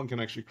someone can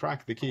actually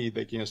crack the key,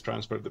 they can just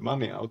transfer the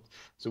money out.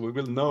 So we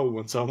will know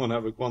when someone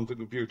have a quantum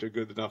computer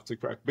good enough to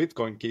crack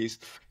Bitcoin keys.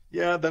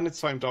 Yeah, then it's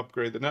time to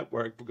upgrade the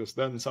network, because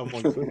then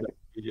someone could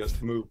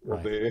just move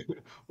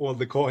all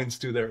the coins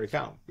to their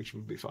account, which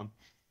would be fun.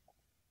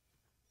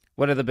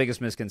 What are the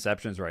biggest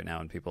misconceptions right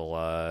now in people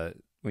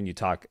when you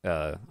talk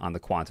on the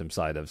quantum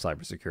side of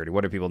cybersecurity?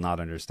 What are people not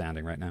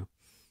understanding right now?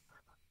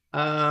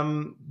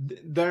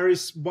 There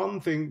is one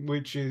thing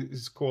which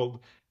is called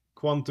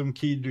quantum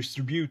key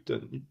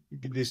distribution,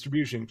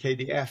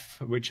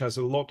 KDF, which has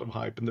a lot of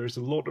hype, and there's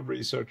a lot of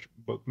research,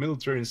 both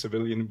military and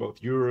civilian, in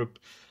both Europe,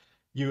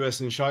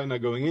 US, and China,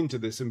 going into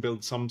this and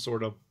build some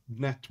sort of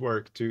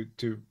network to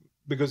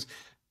because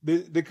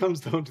it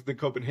comes down to the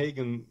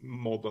Copenhagen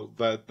model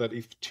that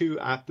if two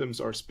atoms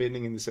are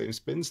spinning in the same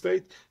spin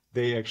state,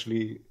 they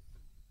actually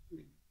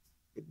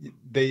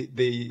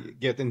they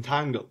get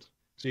entangled.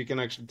 So you can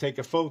actually take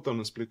a photon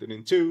and split it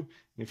in two.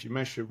 And if you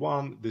measure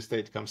one, the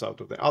state comes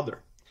out of the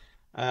other.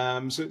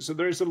 So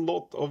there's a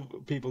lot of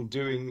people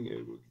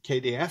doing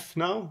KDF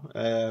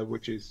now,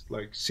 which is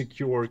like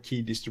secure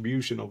key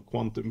distribution of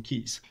quantum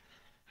keys.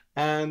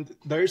 And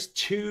there's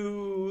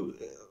two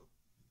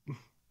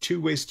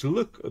ways to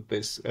look at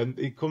this, and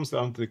it comes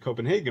down to the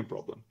Copenhagen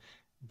problem.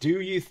 Do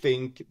you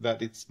think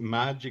that it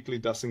magically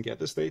doesn't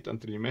get a state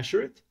until you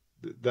measure it?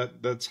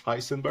 That's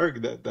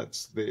Heisenberg.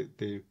 That's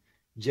the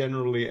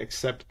generally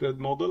accepted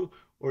model.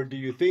 Or do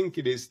you think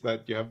it is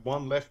that you have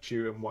one left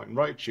shoe and one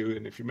right shoe,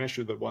 and if you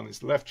measure that one is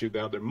the left shoe,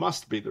 the other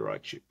must be the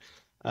right shoe?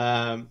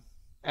 And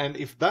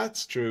if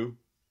that's true,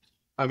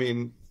 I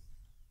mean,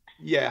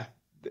 yeah,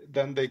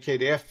 then the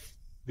KDF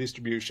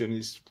distribution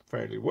is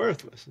fairly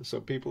worthless. So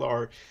people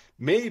are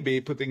maybe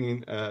putting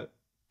in a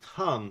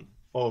ton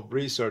of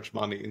research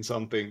money in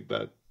something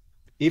that,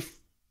 if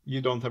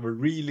you don't have a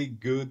really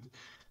good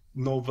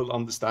novel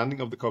understanding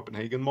of the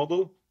Copenhagen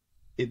model,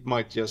 it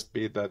might just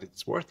be that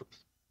it's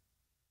worthless.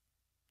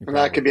 And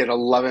that could be an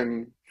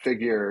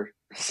 11-figure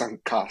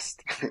sunk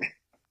cost.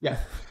 Yeah.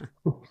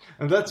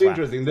 And that's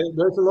interesting.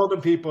 There's a lot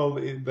of people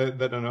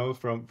that I know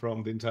from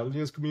the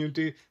intelligence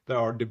community that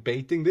are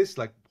debating this,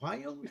 like,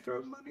 why are we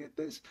throwing money at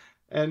this?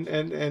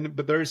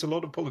 But there is a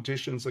lot of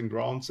politicians and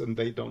grants, and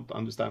they don't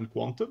understand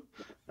quantum.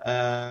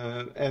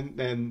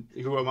 And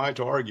who am I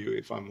to argue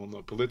if I'm on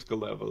a political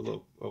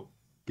level of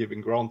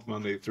giving grant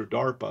money through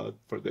DARPA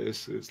for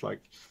this? It's like,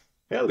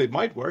 hell, it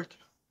might work.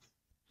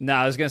 No,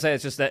 I was going to say,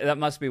 it's just that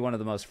must be one of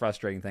the most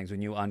frustrating things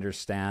when you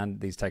understand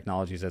these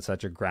technologies at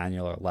such a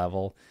granular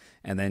level,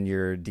 and then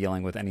you're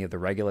dealing with any of the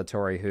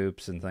regulatory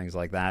hoops and things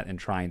like that, and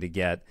trying to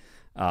get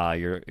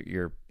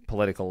your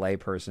political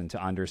layperson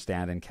to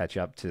understand and catch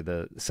up to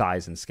the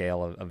size and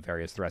scale of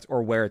various threats,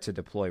 or where to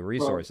deploy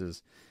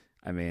resources.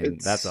 Well, I mean,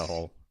 that's a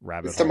whole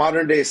rabbit hole. It's the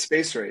modern day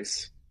space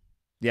race.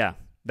 Yeah,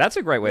 that's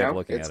a great way of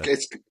looking at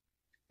it.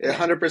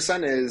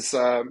 100% is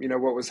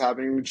what was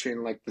happening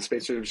between like the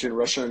space race between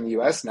Russia and the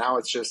US. Now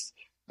it's just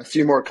a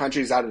few more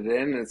countries added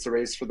in, and it's a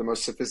race for the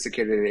most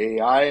sophisticated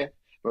AI,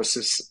 most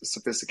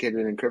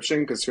sophisticated encryption,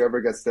 because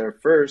whoever gets there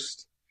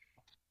first,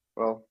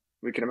 well,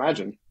 we can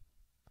imagine.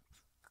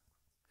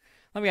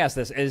 Let me ask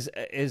this: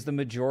 is the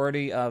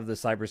majority of the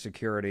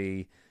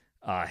cybersecurity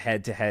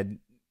head-to-head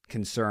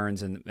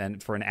concerns,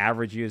 and for an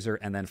average user,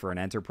 and then for an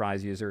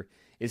enterprise user,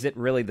 is it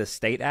really the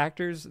state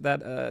actors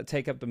that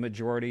take up the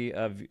majority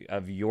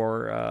of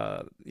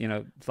your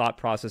thought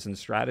process and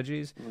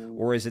strategies,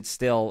 or is it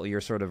still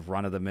your sort of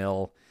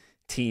run-of-the-mill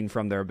teen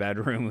from their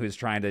bedroom who's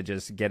trying to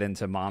just get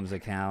into mom's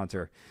account,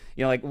 or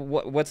like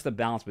what's the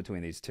balance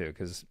between these two?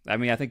 Because I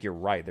mean, I think you're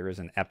right. There is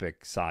an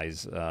epic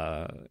size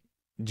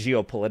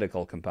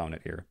geopolitical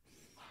component here.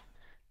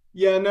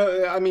 Yeah,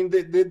 no, I mean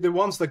the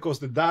ones that cause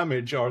the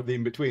damage are the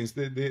in-betweens.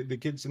 The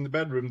kids in the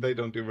bedroom, they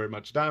don't do very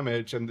much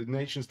damage, and the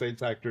nation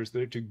states actors,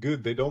 they're too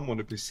good. They don't want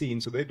to be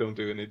seen, so they don't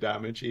do any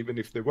damage. Even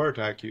if they were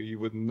to hack you, you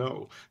wouldn't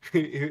know.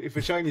 If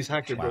a Chinese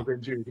hacker broke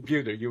into your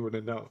computer, you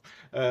wouldn't know.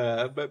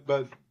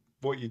 But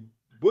what you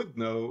would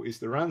know is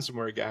the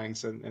ransomware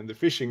gangs and the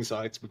phishing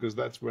sites, because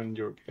that's when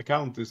your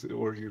account is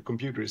or your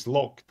computer is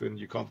locked and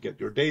you can't get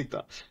your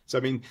data. So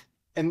I mean.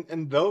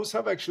 And those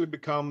have actually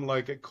become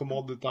like a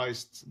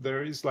commoditized.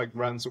 There is like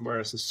ransomware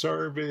as a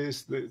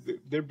service.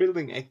 They're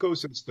building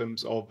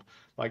ecosystems of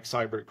like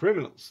cyber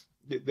criminals.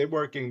 They're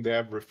working. They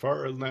have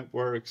referral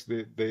networks.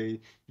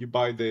 You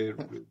buy the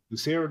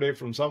 0 day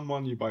from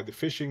someone. You buy the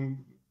phishing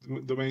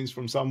domains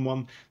from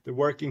someone. They're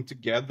working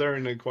together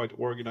in a quite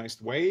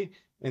organized way.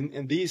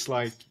 And these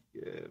like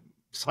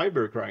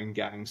cybercrime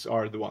gangs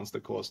are the ones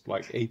that caused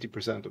like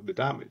 80% of the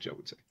damage, I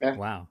would say. Yeah.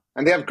 Wow.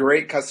 And they have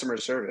great customer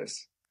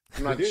service.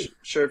 I'm not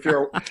sure if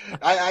you're,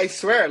 I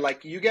swear,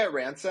 like you get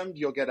ransomed,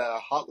 you'll get a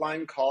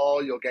hotline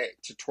call, you'll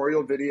get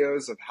tutorial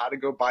videos of how to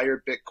go buy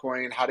your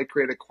Bitcoin, how to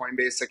create a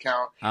Coinbase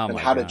account, and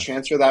how to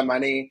transfer that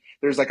money.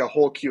 There's like a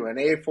whole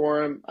Q&A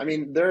forum. I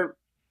mean, they're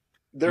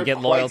you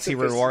get loyalty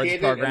rewards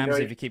programs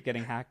if you keep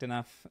getting hacked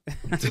enough.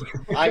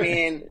 I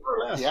mean,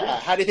 yeah.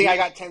 How do you think I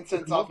got 10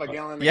 cents off a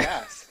gallon of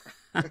gas?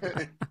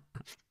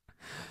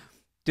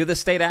 Do the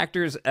state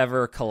actors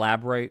ever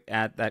collaborate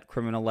at that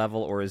criminal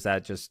level, or is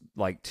that just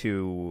like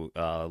too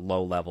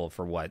low level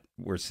for what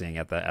we're seeing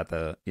at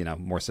the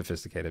more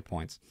sophisticated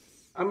points?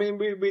 I mean,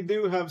 we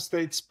do have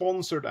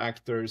state-sponsored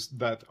actors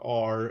that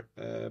are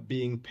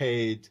being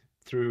paid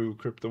through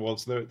crypto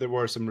wallets. There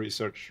were some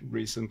research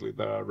recently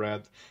that I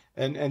read,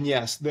 and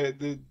yes, there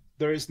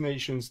is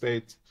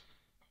nation-state.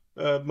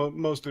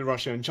 Mostly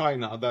Russia and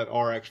China that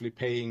are actually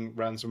paying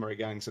ransomware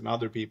gangs and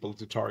other people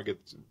to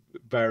target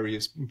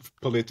various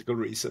political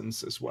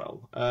reasons as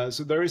well.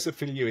 So there is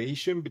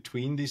affiliation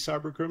between these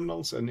cyber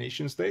criminals and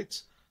nation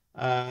states.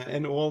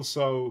 And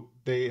also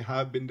they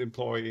have been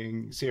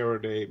deploying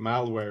 0-day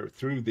malware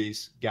through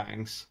these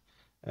gangs,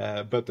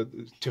 but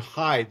to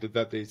hide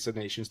that it's a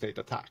nation state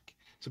attack.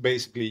 So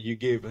basically you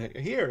give,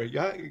 here, you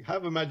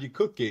have a magic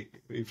cookie.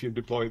 If you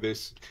deploy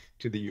this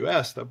to the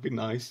US, that'd be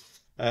nice.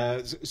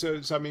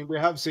 So I mean, we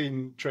have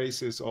seen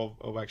traces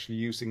of actually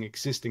using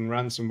existing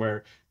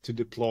ransomware to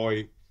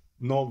deploy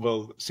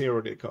novel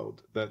 0-day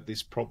code that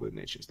is probably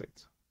nation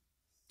states.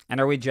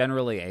 And are we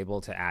generally able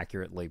to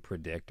accurately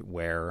predict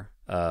where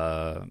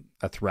a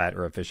threat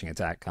or a phishing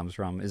attack comes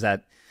from? Is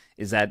that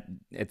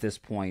at this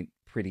point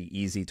pretty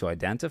easy to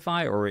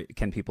identify, or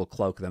can people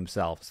cloak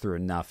themselves through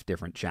enough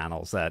different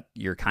channels that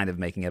you're kind of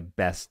making a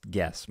best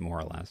guess, more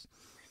or less?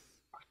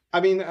 I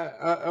mean,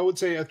 I would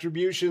say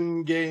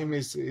attribution game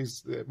is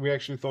we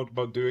actually thought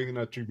about doing an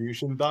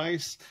attribution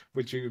dice,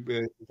 which you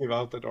give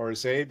out at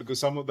RSA, because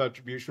some of the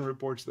attribution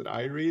reports that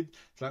I read,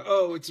 it's like,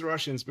 oh, it's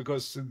Russians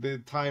because the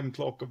time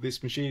clock of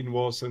this machine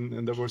was,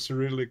 and there were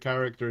Cyrillic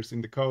characters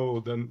in the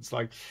code. And it's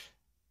like,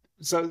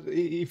 so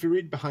if you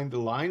read behind the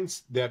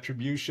lines, the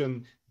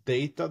attribution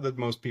data that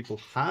most people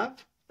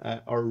have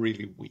are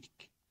really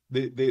weak.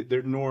 They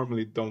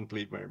normally don't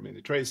leave very many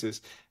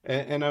traces.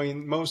 And I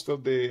mean, most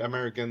of the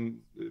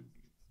American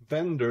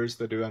vendors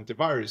that do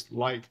antivirus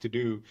like to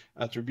do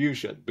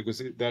attribution, because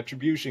the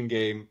attribution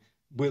game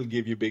will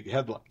give you big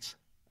headlines.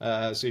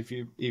 So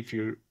if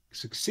you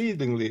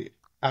succeedingly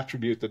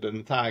attributed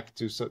an attack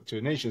to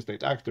a nation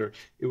state actor,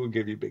 it will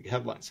give you big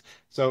headlines.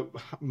 So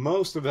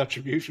most of the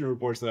attribution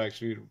reports that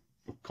actually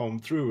come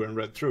through and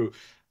read through,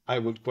 I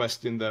would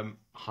question them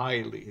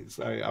highly.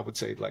 I would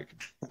say like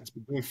it's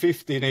between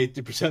 50 and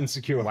 80%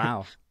 secure.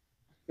 Wow.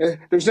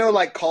 There's no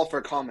like call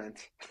for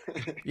comment.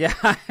 Yeah,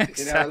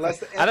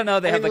 exactly. I don't know.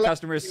 They have the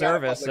customer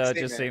service, so it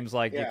just seems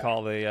like you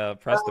call the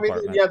press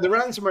department. Yeah, the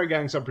ransomware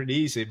gangs are pretty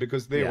easy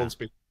because they all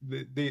speak.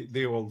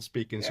 They all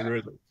speak in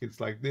Cyrillic.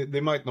 It's like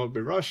they might not be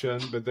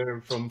Russian, but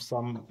they're from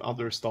some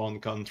other Stan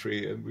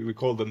country, and we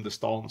call them the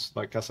Stans,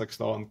 like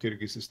Kazakhstan,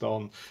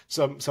 Kyrgyzstan,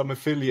 some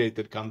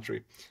affiliated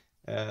country.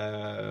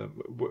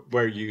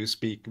 Where you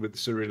speak with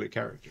Cyrillic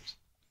characters.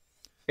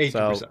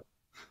 80%.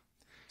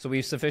 So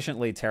we've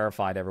sufficiently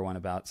terrified everyone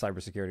about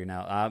cybersecurity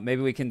now.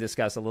 Maybe we can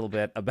discuss a little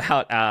bit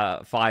about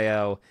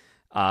FYEO,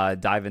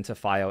 dive into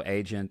FYEO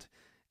Agent,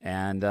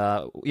 And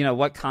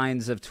what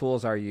kinds of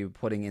tools are you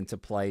putting into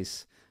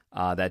place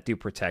that do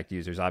protect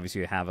users?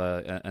 Obviously, you have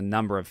a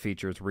number of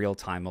features: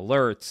 real-time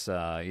alerts,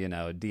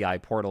 DI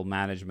portal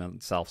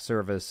management,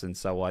 self-service, and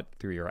so what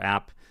through your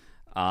app.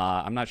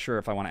 I'm not sure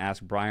if I want to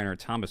ask Brian or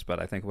Thomas, but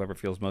I think whoever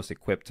feels most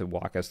equipped to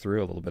walk us through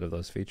a little bit of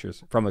those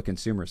features from a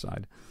consumer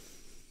side.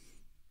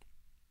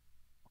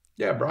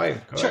 Yeah,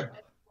 Brian, go Sure. ahead.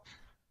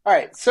 All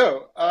right,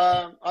 so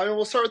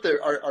we'll start with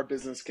our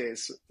business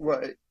case.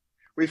 What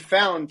we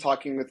found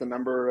talking with a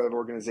number of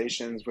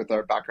organizations with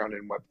our background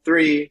in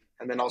Web3,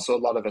 and then also a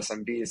lot of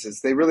SMBs,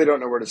 is they really don't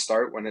know where to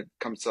start when it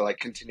comes to like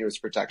continuous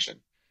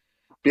protection.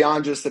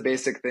 Beyond just the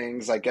basic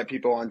things like get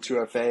people on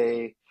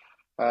 2FA,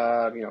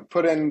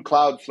 put in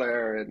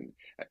Cloudflare and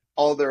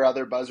all their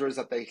other buzzwords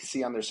that they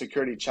see on their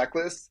security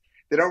checklist,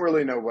 they don't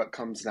really know what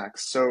comes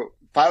next. So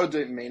FYEO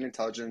Domain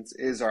Intelligence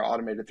is our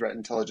automated threat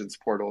intelligence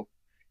portal.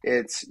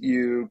 It's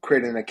you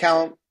create an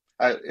account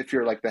if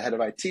you're like the head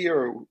of IT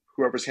or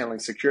whoever's handling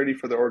security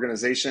for the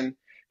organization.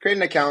 Create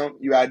an account,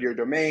 you add your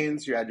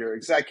domains, you add your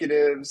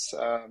executives,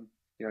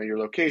 your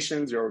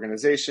locations, your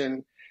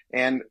organization.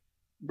 And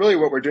really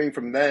what we're doing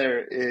from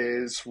there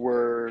is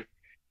we're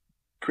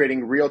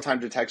creating real-time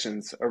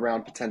detections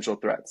around potential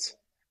threats.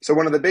 So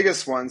one of the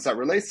biggest ones that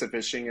relates to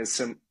phishing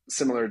is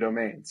similar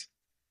domains.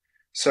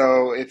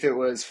 So if it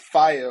was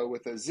FYEO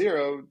with a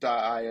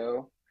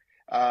 0.io,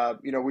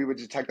 we would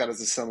detect that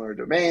as a similar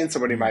domain.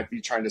 Somebody might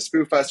be trying to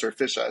spoof us or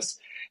phish us.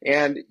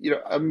 And,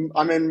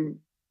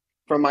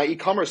 from my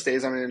e-commerce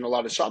days, I'm in a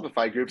lot of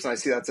Shopify groups, and I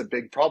see that's a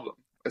big problem,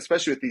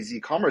 especially with these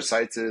e-commerce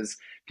sites, is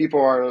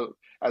people are,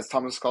 as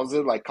Thomas calls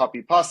it, like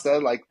copy pasta,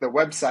 like the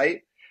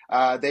website.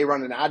 They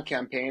run an ad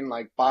campaign,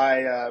 like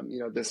buy,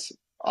 this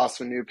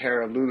awesome new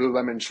pair of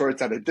Lululemon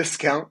shorts at a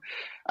discount.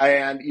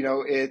 And,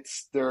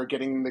 they're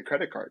getting the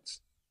credit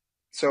cards.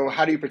 So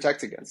how do you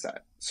protect against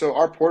that? So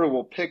our portal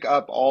will pick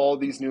up all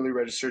these newly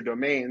registered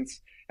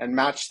domains and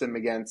match them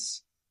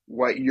against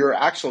what your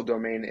actual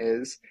domain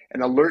is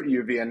and alert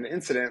you via an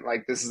incident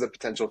like this is a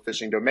potential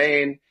phishing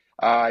domain.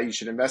 You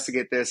should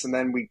investigate this, and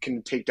then we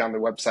can take down the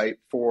website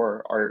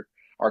for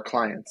our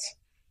clients.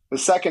 The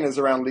second is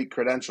around leaked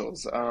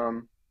credentials.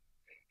 The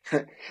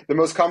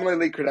most commonly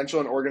leaked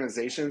credential in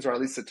organizations, or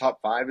at least the top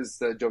 5, is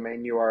the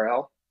domain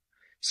URL.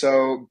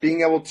 So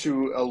being able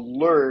to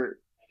alert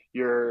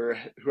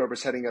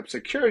whoever's heading up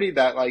security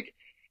that like,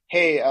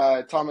 hey,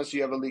 Thomas,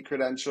 you have a leaked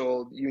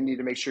credential. You need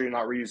to make sure you're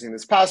not reusing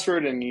this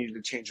password and you need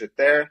to change it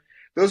there.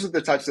 Those are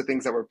the types of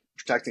things that we're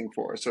protecting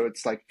for. So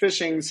it's like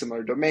phishing,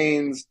 similar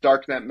domains,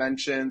 darknet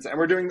mentions, and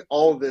we're doing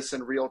all of this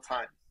in real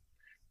time.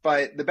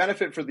 But the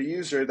benefit for the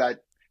user that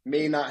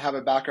may not have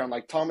a background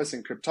like Thomas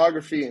in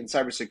cryptography and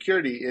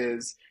cybersecurity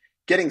is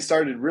getting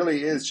started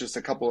really is just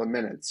a couple of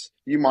minutes.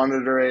 You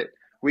monitor it.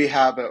 We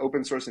have an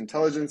open source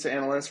intelligence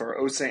analyst or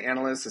OSA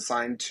analyst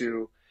assigned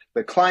to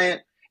the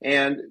client,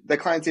 and the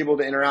client's able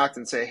to interact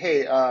and say,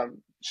 hey,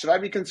 should I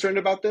be concerned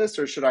about this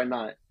or should I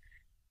not?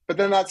 But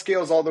then that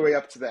scales all the way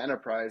up to the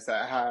enterprise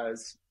that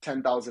has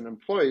 10,000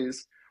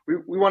 employees.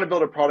 We want to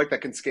build a product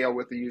that can scale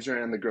with the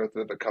user and the growth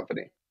of the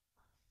company.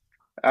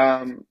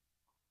 I'll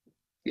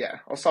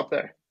stop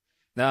there.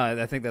 No,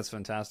 I think that's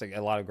fantastic.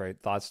 A lot of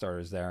great thought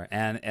starters there.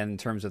 And in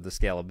terms of the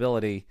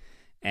scalability,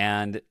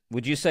 and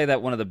would you say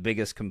that one of the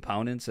biggest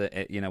components,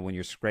 when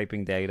you're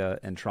scraping data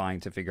and trying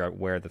to figure out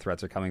where the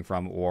threats are coming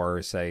from,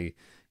 or say,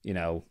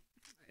 sort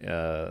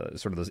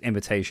of those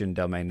imitation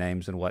domain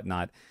names and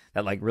whatnot,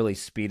 that like really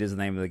speed is the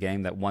name of the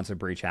game, that once a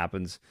breach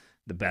happens,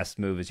 the best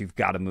move is you've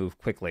got to move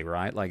quickly,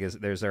 right? Like, is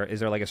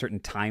there like a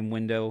certain time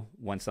window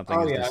once something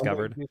is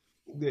discovered?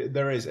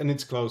 There is, and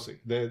it's closing.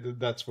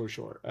 That's for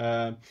sure.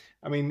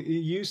 It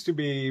used to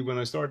be when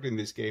I started in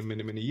this game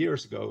many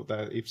years ago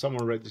that if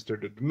someone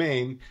registered a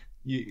domain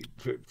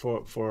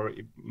for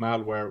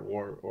malware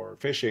or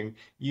phishing, it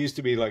used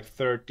to be like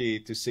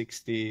 30 to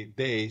 60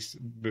 days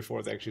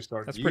before they actually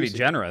started. That's pretty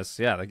generous.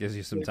 Yeah, that gives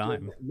you some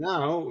time.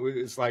 Now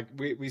it's like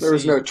we there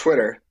was no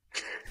Twitter.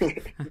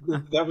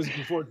 That was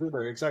before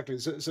Twitter, exactly.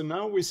 So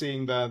now we're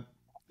seeing that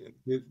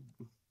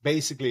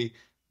basically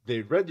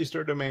they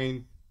register a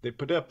domain. They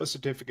put up a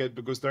certificate,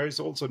 because there is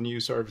also new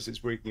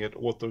services where you can get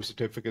auto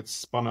certificates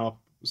spun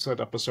up, set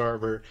up a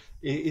server.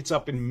 It's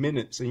up in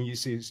minutes, and you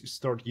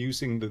start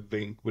using the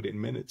link within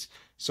minutes.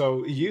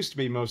 So it used to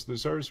be most of the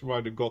service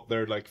provider got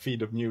their like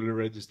feed of newly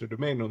registered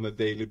domain on a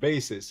daily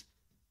basis.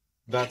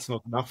 That's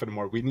not enough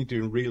anymore. We need to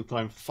in real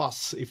time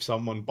fuss if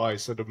someone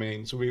buys a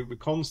domain. So we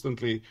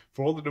constantly,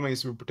 for all the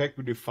domains we protect,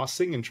 we do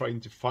fussing and trying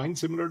to find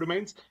similar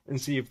domains and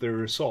see if they're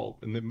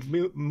resolved. And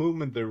the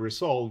moment they're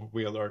resolved,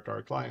 we alert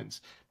our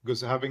clients.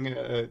 Because having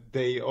a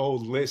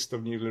day-old list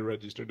of newly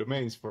registered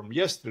domains from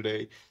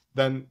yesterday,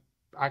 then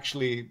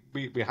actually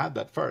we had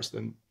that first,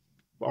 and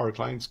our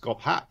clients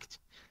got hacked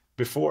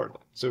before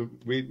that. So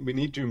we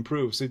need to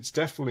improve. So it's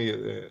definitely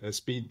a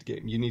speed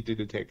game. You need to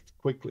detect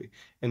quickly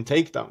and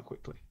take down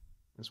quickly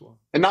as well.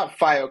 And not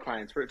FYEO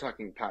clients. We're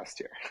talking past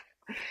here.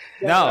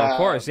 No, of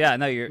course. Yeah,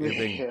 no, you're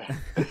being... Yeah.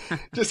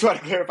 Just want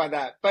to clarify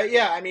that. But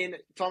yeah,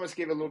 Thomas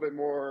gave a little bit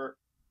more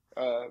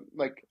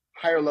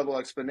higher level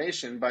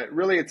explanation, but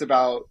really it's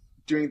about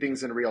doing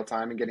things in real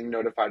time and getting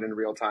notified in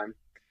real time.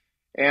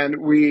 And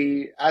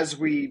as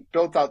we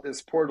built out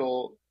this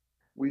portal,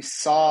 we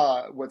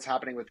saw what's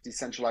happening with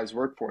decentralized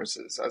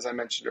workforces. As I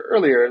mentioned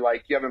earlier,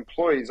 like you have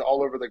employees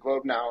all over the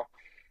globe now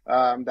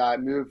that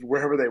move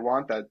wherever they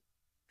want, that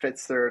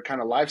fits their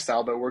kind of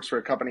lifestyle, but works for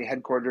a company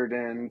headquartered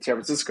in San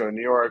Francisco,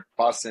 New York,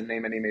 Boston,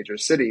 name any major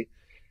city.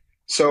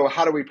 So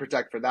how do we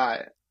protect for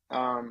that?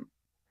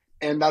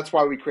 And that's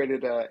why we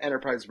created an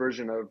enterprise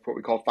version of what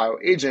we call FYEO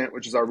Agent,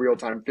 which is our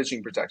real-time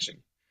phishing protection.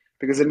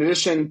 Because in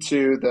addition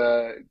to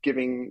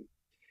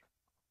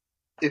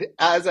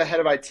as a head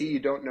of IT, you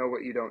don't know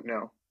what you don't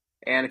know.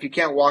 And if you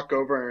can't walk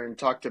over and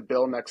talk to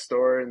Bill next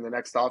door in the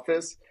next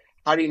office,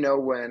 how do you know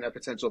when a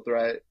potential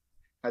threat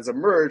has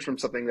emerged from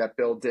something that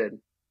Bill did?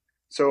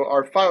 So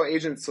our FYEO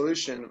Agent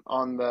solution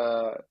on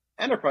the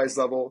enterprise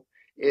level,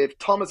 if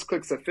Thomas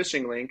clicks a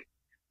phishing link,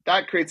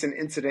 that creates an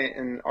incident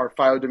in our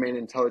FYEO Domain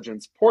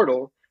Intelligence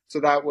portal. So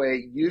that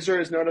way, user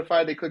is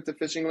notified they clicked a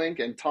phishing link,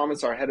 and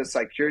Thomas, our head of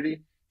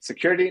security,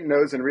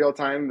 knows in real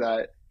time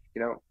that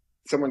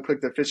someone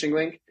clicked a phishing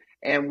link,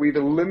 and we've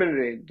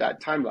eliminated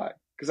that time lag.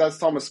 Because as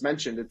Thomas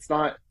mentioned, it's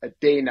not a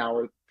day now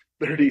or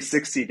 30,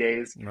 60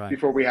 days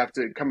before we have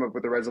to come up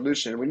with a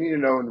resolution. We need to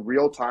know in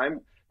real time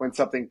when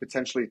something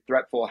potentially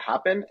threatful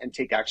happened and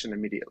take action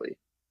immediately.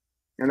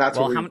 And that's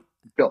what we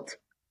built.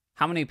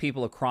 How many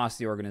people across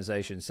the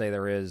organization, say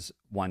there is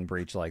one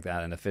breach like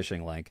that and a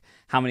phishing link,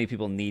 how many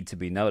people need to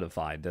be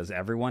notified? Does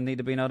everyone need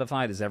to be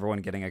notified? Is everyone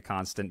getting a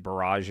constant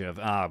barrage of,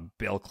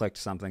 Bill clicked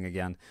something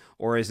again?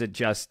 Or is it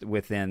just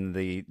within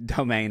the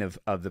domain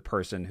of the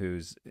person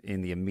who's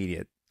in the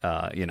immediate,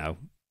 I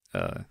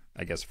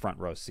guess, front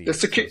row seat?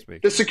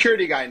 The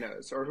security guy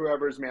knows, or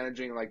whoever's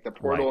managing like the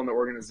portal and the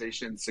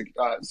organization's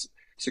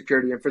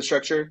security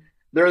infrastructure.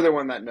 They're the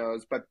one that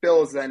knows, but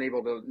Bill is then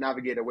able to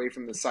navigate away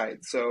from the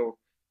site. So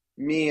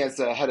me as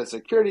a head of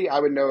security, I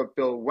would know if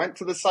Bill went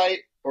to the site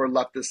or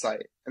left the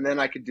site. And then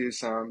I could do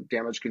some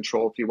damage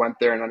control if he went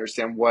there and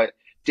understand what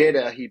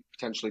data he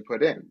potentially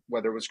put in,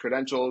 whether it was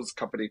credentials,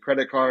 company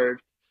credit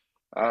card,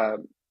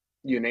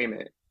 you name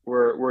it.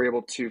 We're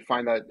able to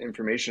find that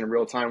information in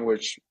real time,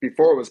 which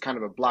before was kind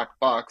of a black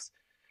box.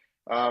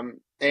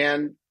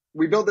 And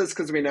we built this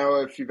because we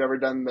know if you've ever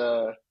done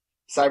the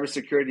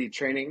cybersecurity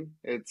training,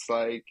 it's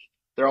like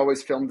they're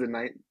always filmed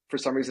for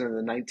some reason in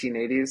the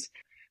 1980s.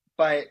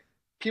 But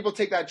people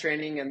take that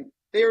training and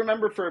they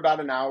remember for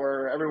about an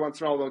hour. Every once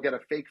in a while, they'll get a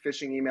fake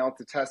phishing email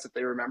to test if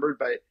they remembered,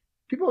 but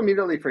people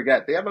immediately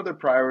forget. They have other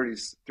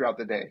priorities throughout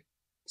the day.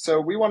 So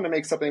we wanted to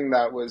make something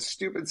that was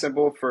stupid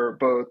simple for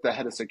both the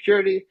head of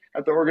security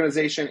at the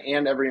organization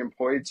and every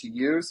employee to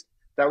use.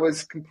 That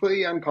was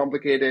completely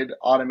uncomplicated,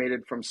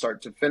 automated from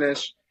start to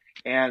finish.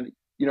 And,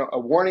 a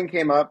warning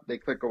came up, they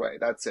click away.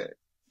 That's it.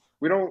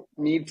 We don't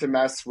need to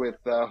mess with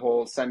the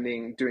whole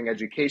doing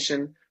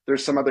education.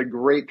 There's some other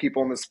great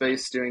people in the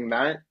space doing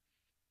that.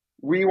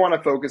 We want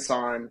to focus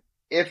on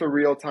if a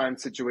real-time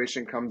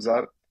situation comes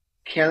up,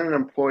 can an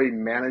employee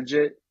manage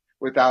it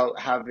without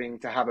having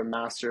to have a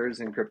master's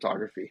in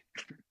cryptography?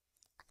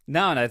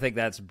 No, and I think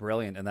that's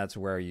brilliant, and that's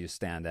where you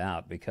stand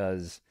out,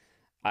 because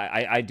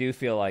I do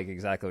feel like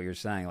exactly what you're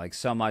saying. Like,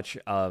 so much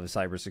of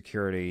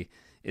cybersecurity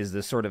is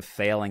this sort of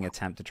failing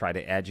attempt to try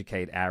to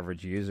educate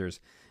average users.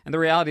 And the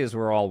reality is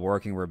we're all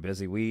working, we're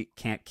busy. We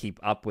can't keep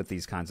up with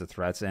these kinds of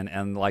threats.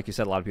 And like you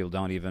said, a lot of people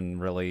don't even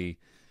really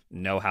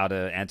know how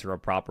to enter a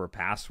proper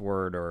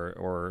password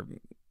or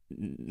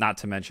not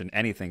to mention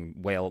anything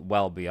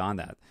well beyond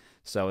that.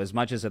 So as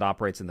much as it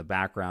operates in the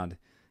background,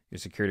 your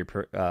security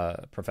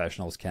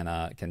professionals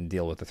can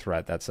deal with the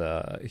threat. That's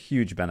a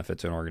huge benefit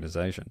to an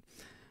organization.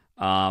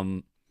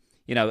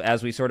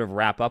 As we sort of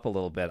wrap up a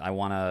little bit, I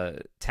want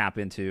to tap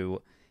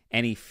into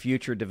any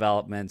future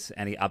developments,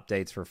 any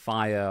updates for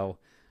FYEO.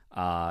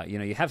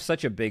 You have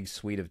such a big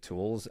suite of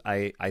tools.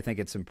 I think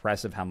it's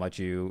impressive how much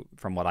you,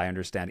 from what I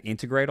understand,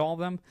 integrate all of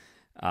them.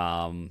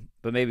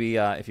 But maybe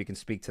if you can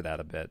speak to that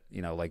a bit,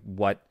 like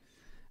what,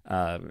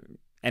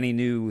 any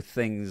new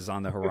things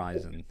on the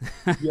horizon.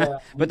 Yeah.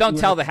 But don't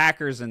tell the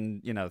hackers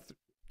and,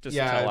 just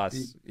tell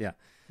us.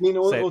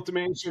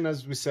 Automation,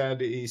 as we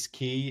said, is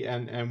key,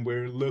 and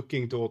we're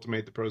looking to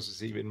automate the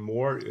process even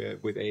more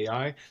with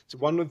AI. So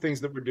one of the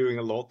things that we're doing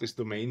a lot is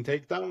domain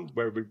takedown,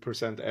 where we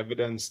present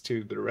evidence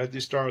to the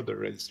registrar, the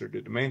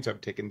registered domains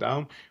have taken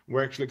down.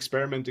 We're actually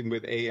experimenting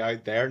with AI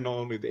there, not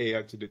only the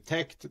AI to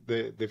detect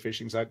the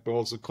phishing site, but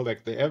also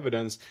collect the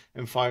evidence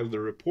and file the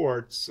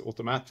reports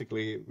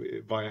automatically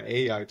via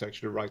AI to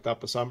actually write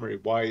up a summary.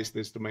 Why is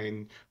this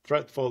domain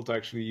threatful? To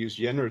actually use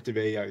generative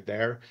AI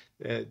there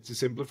to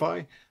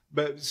simplify.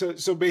 But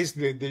so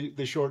basically,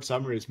 the short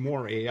summary is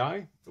more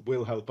AI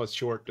will help us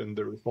shorten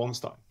the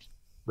response times.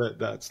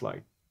 That's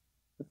like.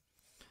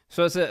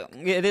 So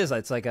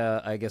it's like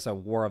I guess a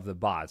war of the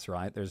bots,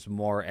 right? There's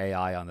more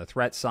AI on the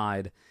threat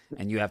side,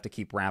 and you have to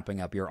keep ramping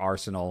up your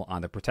arsenal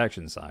on the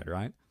protection side,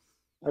 right?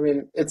 I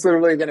mean, it's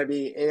literally going to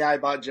be AI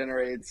bot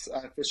generates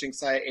a phishing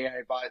site,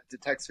 AI bot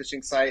detects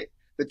phishing site.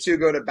 the two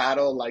go to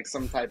battle like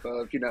some type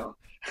of,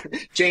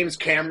 James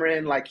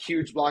Cameron, like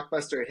huge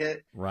blockbuster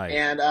hit. Right.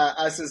 And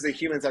us as the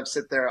humans have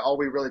sit there, all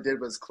we really did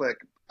was click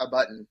a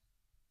button.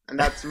 And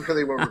that's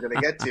really what we're going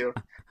to get to.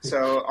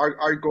 So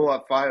our goal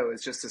at FYEO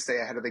is just to stay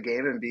ahead of the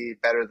game and be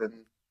better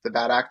than the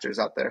bad actors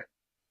out there.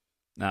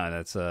 No,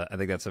 I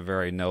think that's a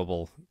very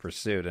noble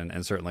pursuit,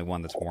 and certainly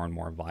one that's more and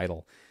more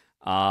vital.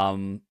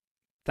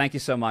 Thank you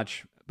so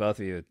much, both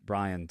of you,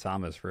 Brian,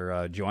 Thomas,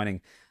 for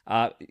joining.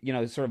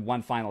 Sort of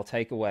one final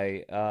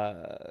takeaway.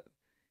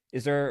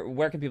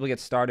 Where can people get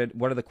started?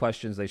 What are the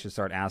questions they should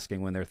start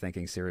asking when they're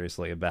thinking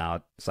seriously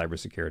about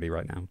cybersecurity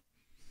right now?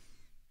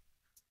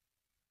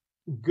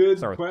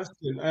 Good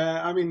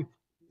question.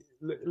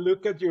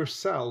 Look at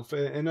yourself,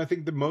 and I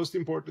think the most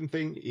important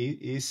thing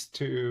is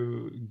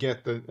to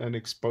get an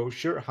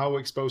exposure. How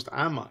exposed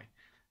am I?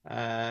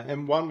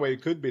 And one way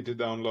could be to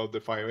download the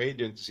FYEO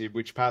Agent to see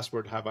which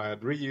password have I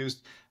had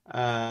reused,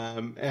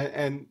 and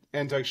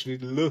to actually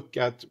look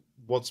at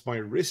what's my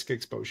risk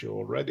exposure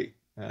already,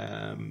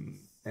 and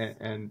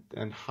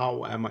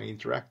how am I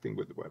interacting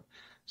with the web.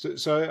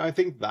 So I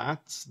think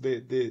that's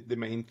the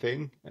main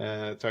thing,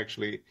 to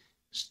actually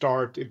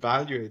start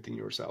evaluating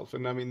yourself.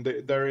 And I mean,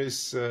 there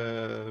is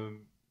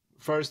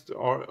first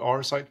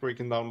our site where you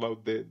can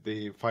download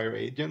the FYEO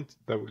Agent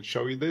that will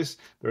show you this.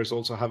 There's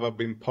also Have I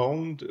Been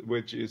Pwned,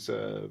 which is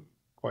a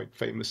quite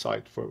famous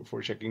site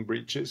for checking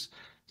breaches.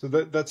 So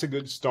that's a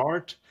good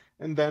start.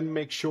 And then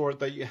make sure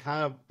that you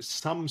have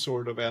some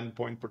sort of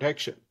endpoint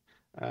protection.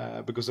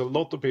 Because a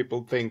lot of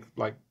people think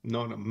like,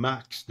 no,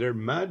 Macs, they're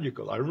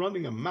magical. I'm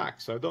running a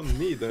Mac, so I don't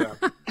need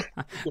that.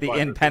 The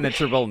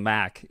impenetrable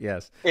Mac,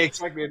 yes.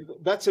 Exactly.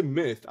 That's a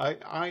myth.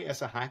 I,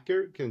 as a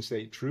hacker, can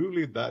say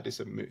truly that is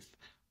a myth.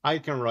 I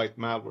can write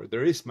malware.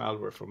 There is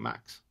malware for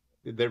Macs.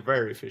 They're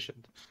very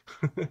efficient.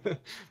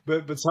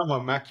 but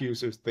some Mac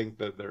users think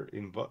that they're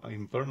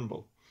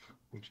invulnerable,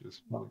 which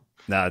is funny.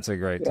 No, it's a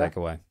great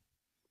takeaway.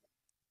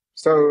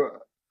 So,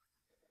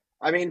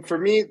 for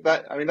me,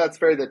 that's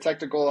very the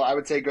technical. I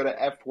would say go to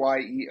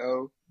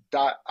FYEO.io,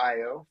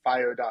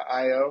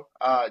 FYEO.io,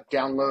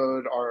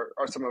 download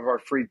some of our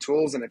free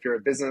tools. And if you're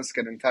a business,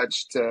 get in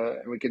touch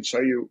and we can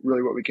show you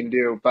really what we can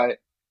do. But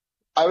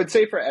I would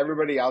say for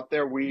everybody out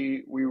there,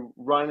 we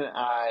run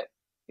at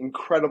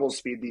incredible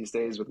speed these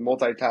days with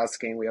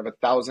multitasking. We have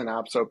 1,000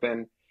 apps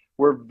open.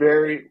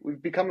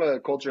 We've become a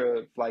culture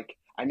of like,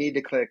 I need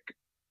to click.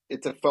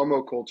 It's a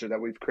FOMO culture that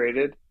we've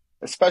created,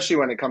 especially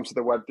when it comes to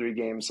the Web3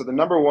 games. So the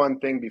number one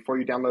thing before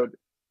you download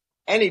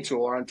any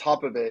tool or on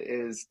top of it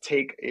is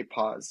take a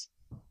pause.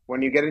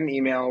 When you get an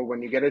email,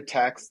 when you get a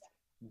text,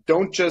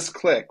 don't just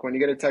click. When you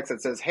get a text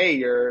that says, hey,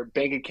 your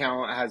bank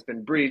account has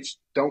been breached,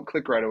 don't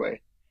click right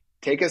away.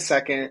 Take a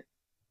second.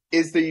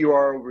 Is the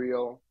URL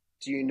real?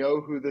 Do you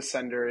know who the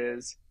sender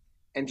is?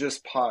 And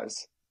just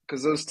pause.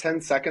 Because those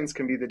 10 seconds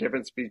can be the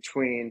difference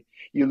between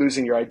you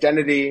losing your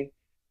identity,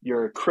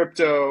 your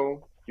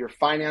crypto, your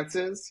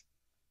finances,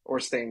 or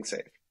staying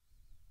safe.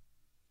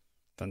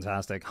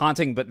 Fantastic.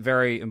 Haunting, but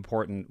very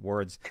important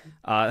words.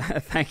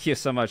 Thank you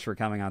so much for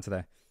coming on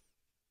today.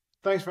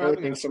 Thanks for having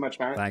me. Thanks so much,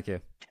 Matt. Thank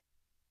you.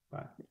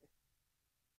 Bye.